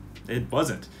 it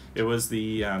wasn't. It was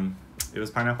the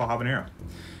pineapple habanero.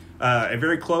 And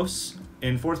very close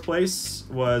in fourth place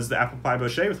was the apple pie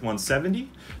bochet with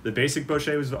 170. The basic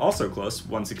bochet was also close,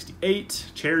 168.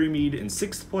 Cherry mead in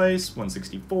sixth place,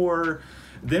 164.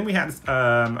 Then we had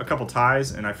a couple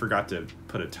ties, and I forgot to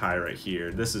put a tie right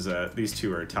here. These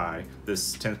two are a tie.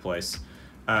 This 10th place.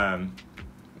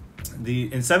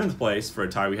 In seventh place for a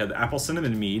tie, we had the apple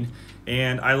cinnamon mead,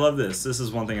 and I love this. This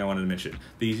is one thing I wanted to mention.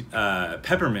 The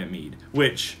peppermint mead,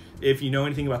 which, if you know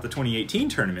anything about the 2018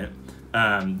 tournament,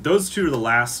 those two are the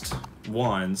last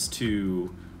ones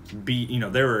to be,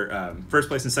 they were first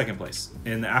place and second place.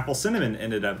 And the apple cinnamon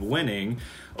ended up winning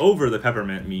over the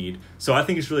peppermint mead. So I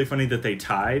think it's really funny that they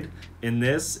tied in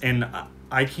this, and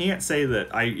I can't say that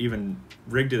I even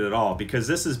rigged it at all, because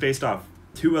this is based off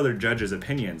two other judges'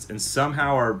 opinions, and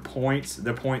somehow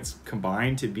the points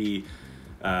combined to be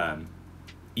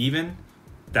even.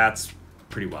 That's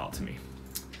pretty wild to me.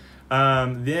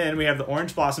 Then we have the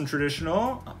Orange Blossom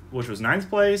Traditional, which was 9th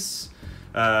place.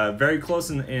 Very close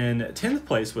in 10th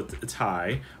place with a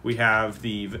tie. We have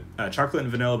the Chocolate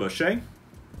and Vanilla Bochet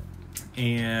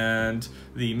and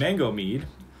the Mango Mead,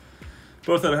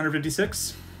 both at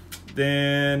 156.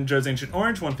 Then Joe's Ancient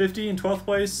Orange, 150 in 12th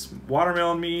place.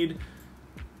 Watermelon Mead,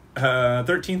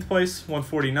 13th place,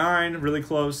 149, really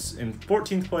close. In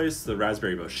 14th place, the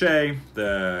Raspberry Bochet,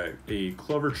 the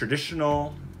Clover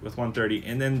Traditional with 130,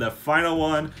 and then the final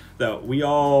one that we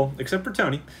all, except for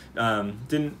Tony,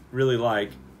 didn't really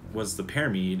like was the Pear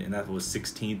Mead, and that was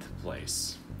 16th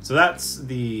place. So that's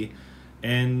the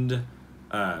end,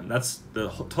 that's the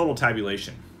total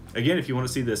tabulation. Again, if you want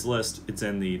to see this list, it's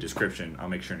in the description. I'll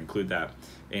make sure and include that.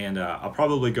 And I'll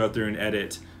probably go through and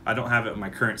edit. I don't have it in my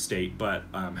current state, but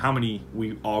how many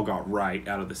we all got right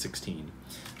out of the 16,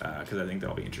 because I think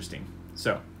that'll be interesting.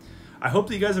 So I hope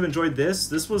that you guys have enjoyed this.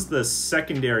 This was the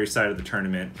secondary side of the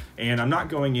tournament, and I'm not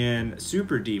going in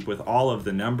super deep with all of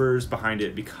the numbers behind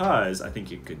it because I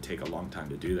think it could take a long time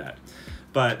to do that.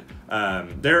 But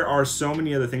there are so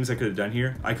many other things I could have done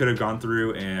here. I could have gone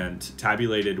through and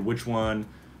tabulated which one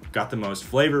got the most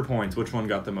flavor points, which one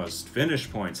got the most finish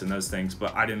points, and those things,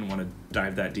 but I didn't want to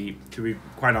dive that deep. To be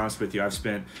quite honest with you, I've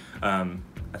spent, I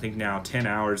think now 10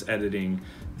 hours editing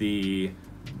the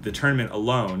tournament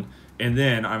alone, and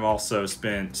then I've also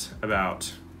spent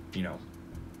about,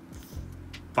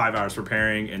 5 hours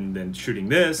preparing and then shooting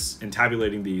this and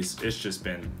tabulating these. It's just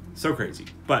been so crazy.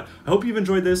 But I hope you've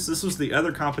enjoyed this. This was the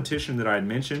other competition that I had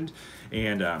mentioned,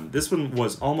 and this one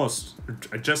was almost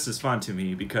just as fun to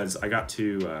me because I got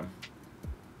to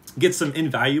get some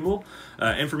invaluable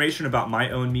information about my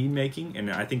own mead making,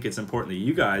 and I think it's important that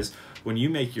you guys, when you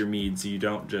make your meads, you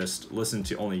don't just listen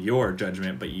to only your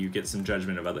judgment, but you get some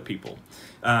judgment of other people.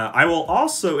 I will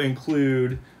also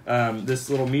include this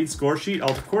little mead score sheet.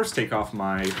 I'll of course take off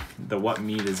the what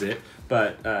mead is it,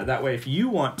 but that way if you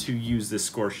want to use this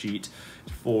score sheet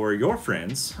for your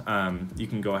friends, you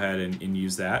can go ahead and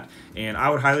use that. And I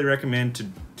would highly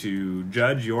recommend to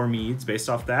judge your meads based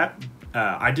off that.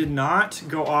 I did not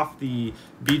go off the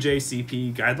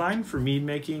BJCP guideline for mead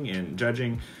making and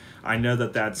judging. I know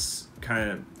that that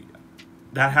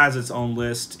has its own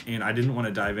list, and I didn't want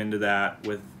to dive into that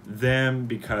with them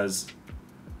because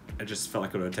I just felt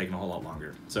like it would have taken a whole lot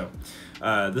longer. So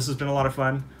this has been a lot of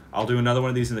fun. I'll do another one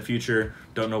of these in the future.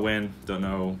 Don't know when, don't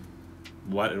know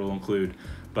what it will include,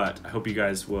 but I hope you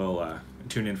guys will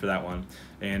tune in for that one.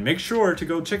 And make sure to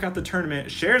go check out the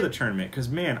tournament, share the tournament, because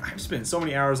man, I've spent so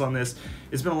many hours on this.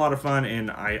 It's been a lot of fun,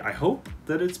 and I hope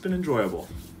that it's been enjoyable.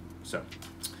 So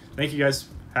thank you guys.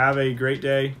 Have a great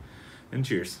day, and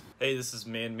cheers. Hey, this is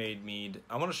Man Made Mead.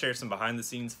 I want to share some behind the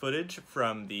scenes footage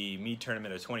from the mead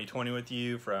tournament of 2020 with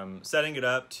you, from setting it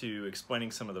up to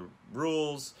explaining some of the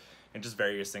rules and just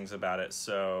various things about it.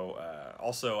 So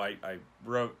also I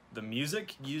wrote the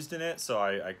music used in it, so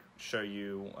I show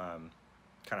you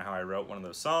kind of how I wrote one of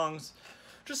those songs,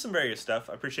 just some various stuff.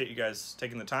 I appreciate you guys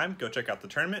taking the time. Go check out the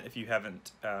tournament if you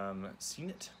haven't seen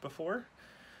it before.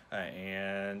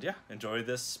 And yeah, enjoy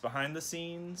this behind the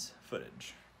scenes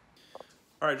footage.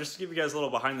 All right, just to give you guys a little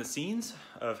behind the scenes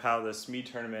of how this mead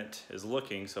tournament is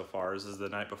looking so far. This is the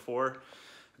night before.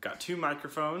 I've got 2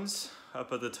 microphones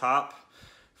up at the top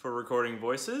for recording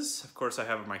voices. Of course, I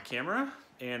have my camera,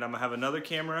 and I'm gonna have another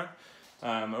camera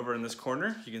over in this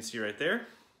corner. You can see right there.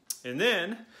 And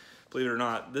then, believe it or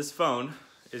not, this phone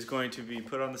is going to be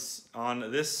put on this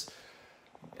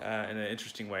in an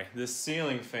interesting way. This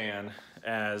ceiling fan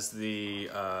as the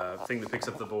thing that picks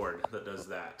up the board that does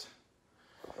that.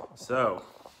 So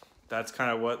that's kind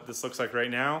of what this looks like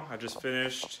right now. I just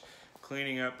finished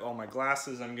cleaning up all my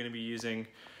glasses I'm going to be using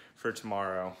for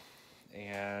tomorrow.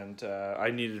 And I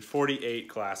needed 48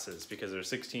 glasses because there's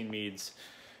 16 meads,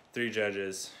 3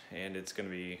 judges, and it's going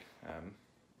to be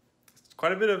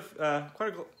quite a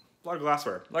lot of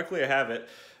glassware. Luckily I have it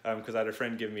because I had a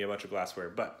friend give me a bunch of glassware,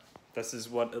 but this is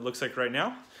what it looks like right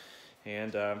now.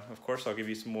 And of course I'll give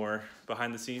you some more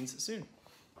behind the scenes soon.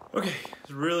 Okay,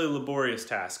 it's a really laborious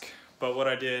task, but what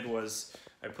I did was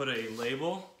I put a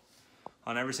label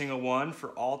on every single one for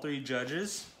all 3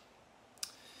 judges.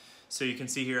 So you can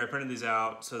see here I printed these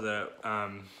out so that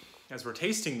as we're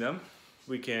tasting them,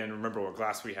 we can remember what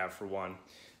glass we have for one,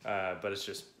 but it's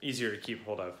just easier to keep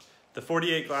hold of. The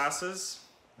 48 glasses,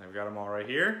 I've got them all right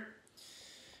here.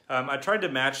 I tried to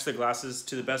match the glasses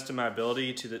to the best of my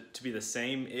ability to be the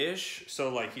same-ish.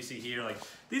 So like you see here, like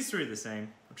these 3 are the same,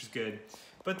 which is good.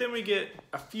 But then we get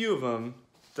a few of them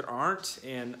that aren't,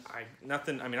 and I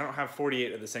don't have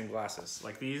 48 of the same glasses.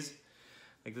 Like these,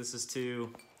 like this is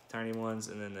 2 tiny ones,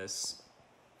 and then this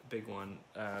big one.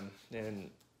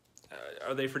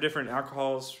 Are they for different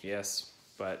alcohols? Yes,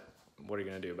 but what are you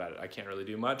gonna do about it? I can't really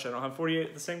do much. I don't have 48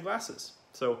 of the same glasses.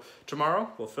 So tomorrow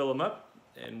we'll fill them up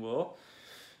and we'll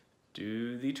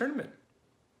do the tournament.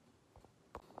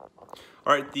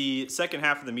 All right, the second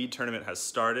half of the mead tournament has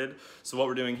started. So what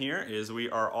we're doing here is we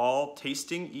are all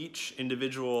tasting each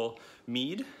individual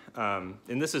mead. And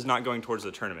this is not going towards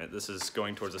the tournament. This is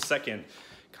going towards a second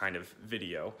kind of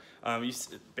video.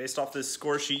 Based off this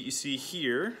score sheet you see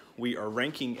here, we are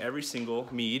ranking every single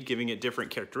mead, giving it different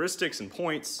characteristics and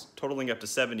points, totaling up to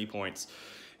 70 points.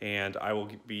 And I will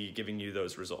be giving you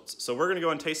those results. So we're gonna go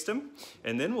and taste them,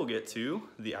 and then we'll get to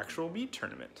the actual mead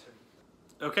tournament.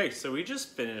 Okay, so we just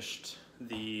finished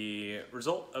the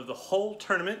result of the whole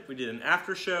tournament. We did an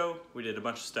after show, we did a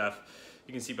bunch of stuff.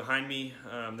 You can see behind me,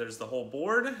 there's the whole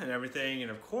board and everything,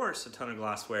 and of course, a ton of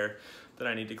glassware that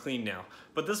I need to clean now.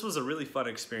 But this was a really fun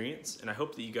experience, and I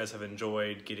hope that you guys have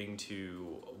enjoyed getting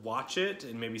to watch it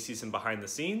and maybe see some behind the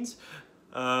scenes.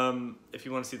 If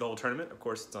you want to see the whole tournament, of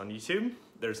course, it's on YouTube.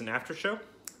 There's an after show.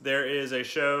 There is a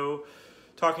show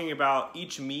talking about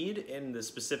each mead and the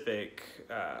specific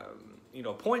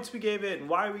points we gave it and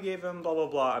why we gave them, blah, blah,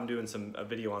 blah. I'm doing a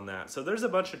video on that. So there's a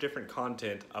bunch of different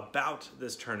content about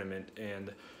this tournament,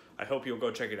 and I hope you'll go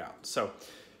check it out. So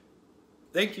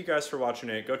thank you guys for watching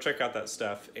it. Go check out that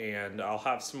stuff, and I'll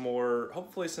have some more,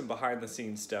 hopefully some behind the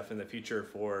scenes stuff in the future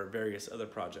for various other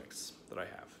projects that I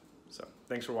have. So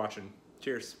thanks for watching.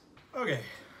 Cheers. Okay.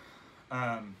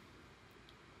 I'm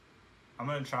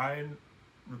gonna try and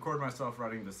record myself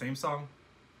writing the same song.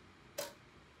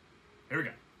 Here we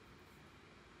go.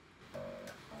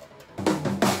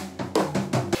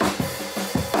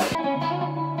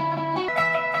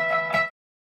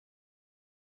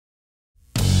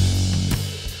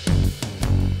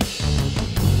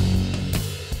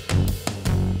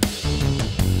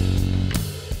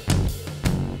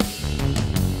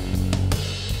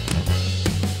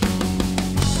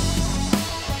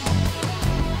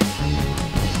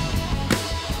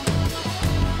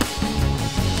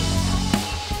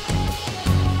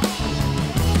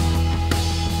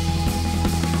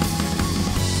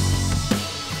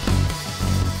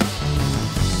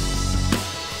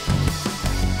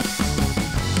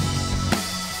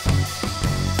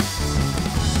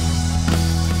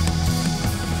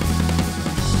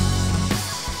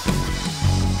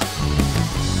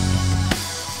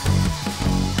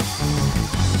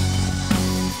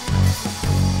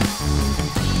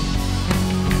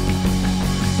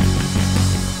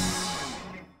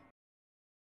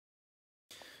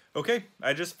 Okay,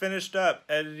 I just finished up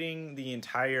editing the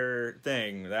entire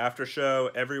thing, the after show,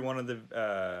 every one of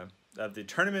the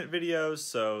tournament videos,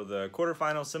 so the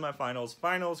quarterfinals, semifinals,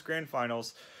 finals, grand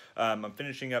finals. I'm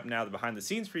finishing up now the behind the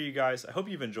scenes for you guys. I hope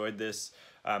you've enjoyed this.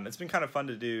 It's been kind of fun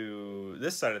to do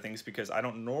this side of things because I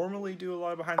don't normally do a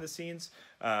lot of behind the scenes,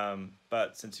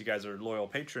 but since you guys are loyal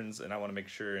patrons and I want to make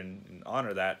sure and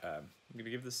honor that, I'm going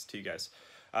to give this to you guys.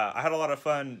 I had a lot of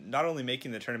fun not only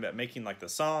making the tournament, but making like the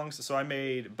songs. So I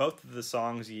made both of the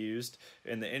songs used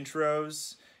in the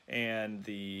intros and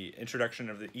the introduction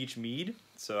of each mead.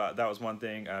 So that was one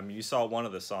thing. You saw one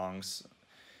of the songs,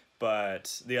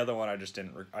 but the other one I just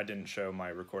didn't show my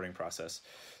recording process.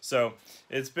 So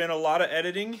it's been a lot of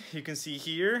editing. You can see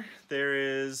here there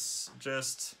is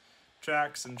just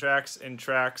tracks and tracks and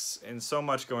tracks and so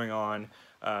much going on.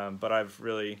 But I've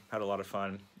really had a lot of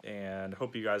fun and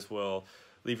hope you guys will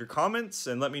leave your comments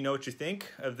and let me know what you think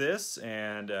of this.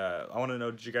 And I want to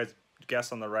know, did you guys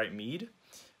guess on the right mead?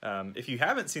 If you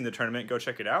haven't seen the tournament, go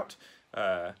check it out.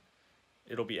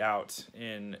 It'll be out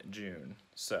in June,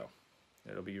 so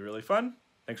it'll be really fun.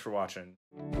 Thanks for watching.